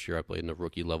my first year I played in the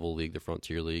rookie level league, the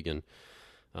Frontier League, and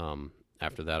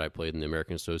after that I played in the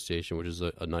American Association, which is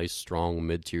a nice, strong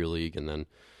mid-tier league, and then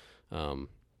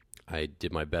I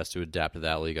did my best to adapt to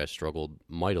that league. I struggled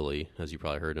mightily, as you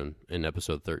probably heard in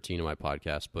episode 13 of my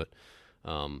podcast, but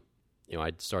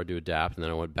I started to adapt, and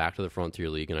then I went back to the Frontier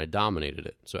League, and I dominated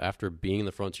it. So after being in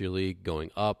the Frontier League,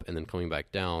 going up, and then coming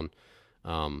back down,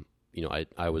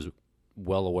 I was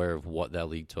well aware of what that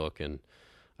league took, and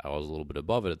I was a little bit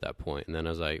above it at that point. And then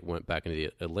as I went back into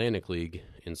the Atlantic League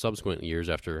in subsequent years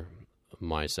after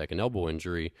my second elbow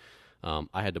injury,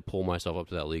 I had to pull myself up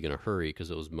to that league in a hurry,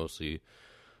 because it was mostly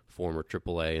former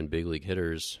AAA and big league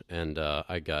hitters, and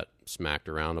I got smacked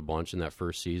around a bunch in that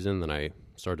first season. Then I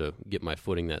started to get my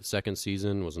footing that second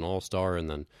season, was an all-star, and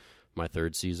then my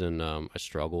third season I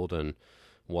struggled and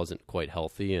wasn't quite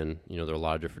healthy, and there are a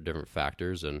lot of different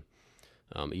factors, and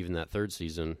even that third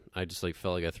season, I just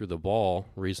felt like I threw the ball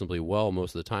reasonably well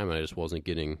most of the time, and I just wasn't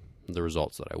getting the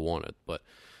results that I wanted. But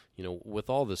with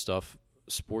all this stuff,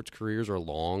 sports careers are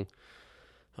long.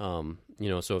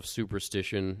 So if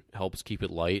superstition helps keep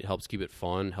it light, helps keep it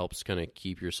fun, helps kind of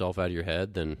keep yourself out of your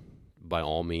head, then by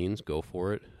all means, go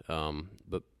for it.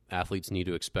 But athletes need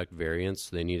to expect variance.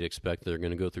 They need to expect they're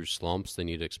going to go through slumps. They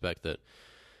need to expect that,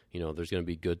 there's going to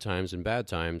be good times and bad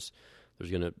times.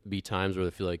 There's going to be times where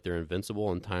they feel like they're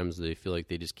invincible, and times they feel like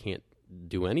they just can't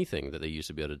do anything that they used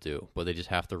to be able to do, but they just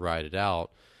have to ride it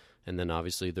out. And then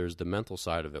obviously there's the mental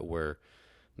side of it, where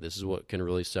this is what can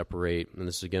really separate, and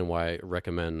this is again why I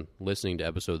recommend listening to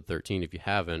episode 13 if you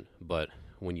haven't, but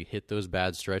when you hit those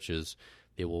bad stretches,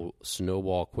 they will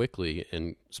snowball quickly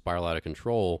and spiral out of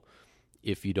control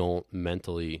if you don't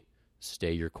mentally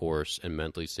stay your course and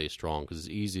mentally stay strong. Because it's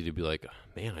easy to be like,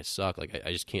 man, I suck. Like,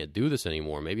 I just can't do this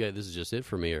anymore. Maybe this is just it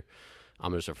for me, or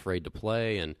I'm just afraid to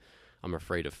play, and I'm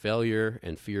afraid of failure,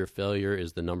 and fear of failure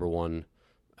is the number one,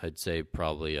 I'd say,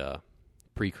 probably a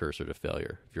precursor to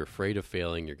failure. If you're afraid of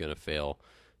failing, you're going to fail.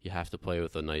 You have to play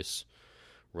with a nice,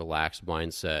 relaxed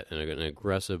mindset and an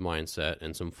aggressive mindset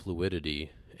and some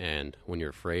fluidity. And when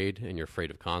you're afraid, and you're afraid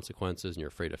of consequences, and you're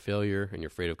afraid of failure, and you're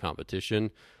afraid of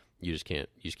competition, you just can't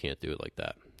do it like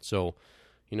that. So,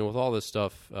 with all this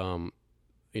stuff,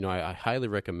 I highly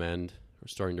recommend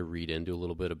starting to read into a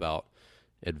little bit about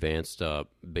advanced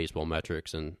baseball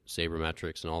metrics and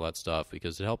sabermetrics and all that stuff,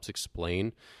 because it helps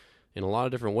explain in a lot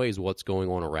of different ways what's going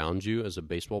on around you as a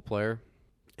baseball player,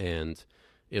 and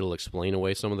it'll explain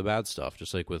away some of the bad stuff,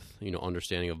 just like with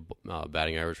understanding of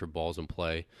batting average for balls in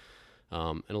play.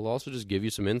 And it'll also just give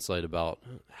you some insight about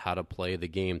how to play the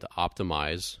game to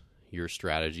optimize your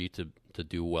strategy to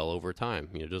do well over time.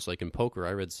 Just like in poker,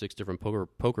 I read 6 different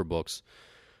poker books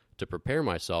to prepare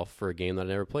myself for a game that I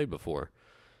never played before.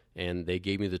 And they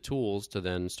gave me the tools to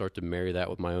then start to marry that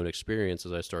with my own experience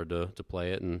as I started to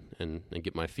play it and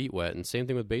get my feet wet. And same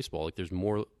thing with baseball. Like, there's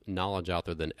more knowledge out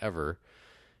there than ever.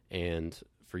 And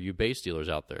for you base stealers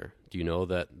out there, do you know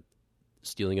that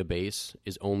stealing a base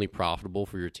is only profitable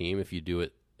for your team if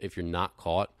you're not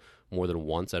caught more than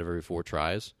once out of every 4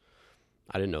 tries?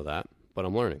 I didn't know that, but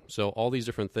I'm learning. So all these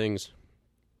different things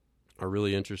are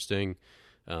really interesting.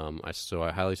 I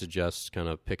highly suggest kind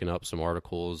of picking up some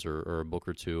articles or a book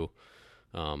or two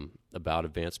about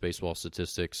advanced baseball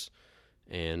statistics.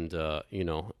 And,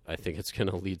 I think it's going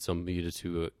to lead some of you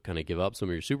to kind of give up some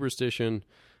of your superstition.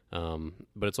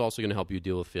 But it's also going to help you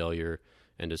deal with failure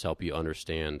and just help you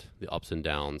understand the ups and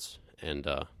downs and,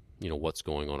 what's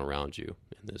going on around you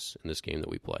in this game that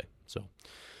we play. So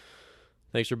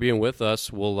thanks for being with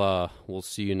us. We'll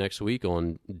see you next week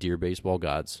on Dear Baseball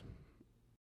Gods.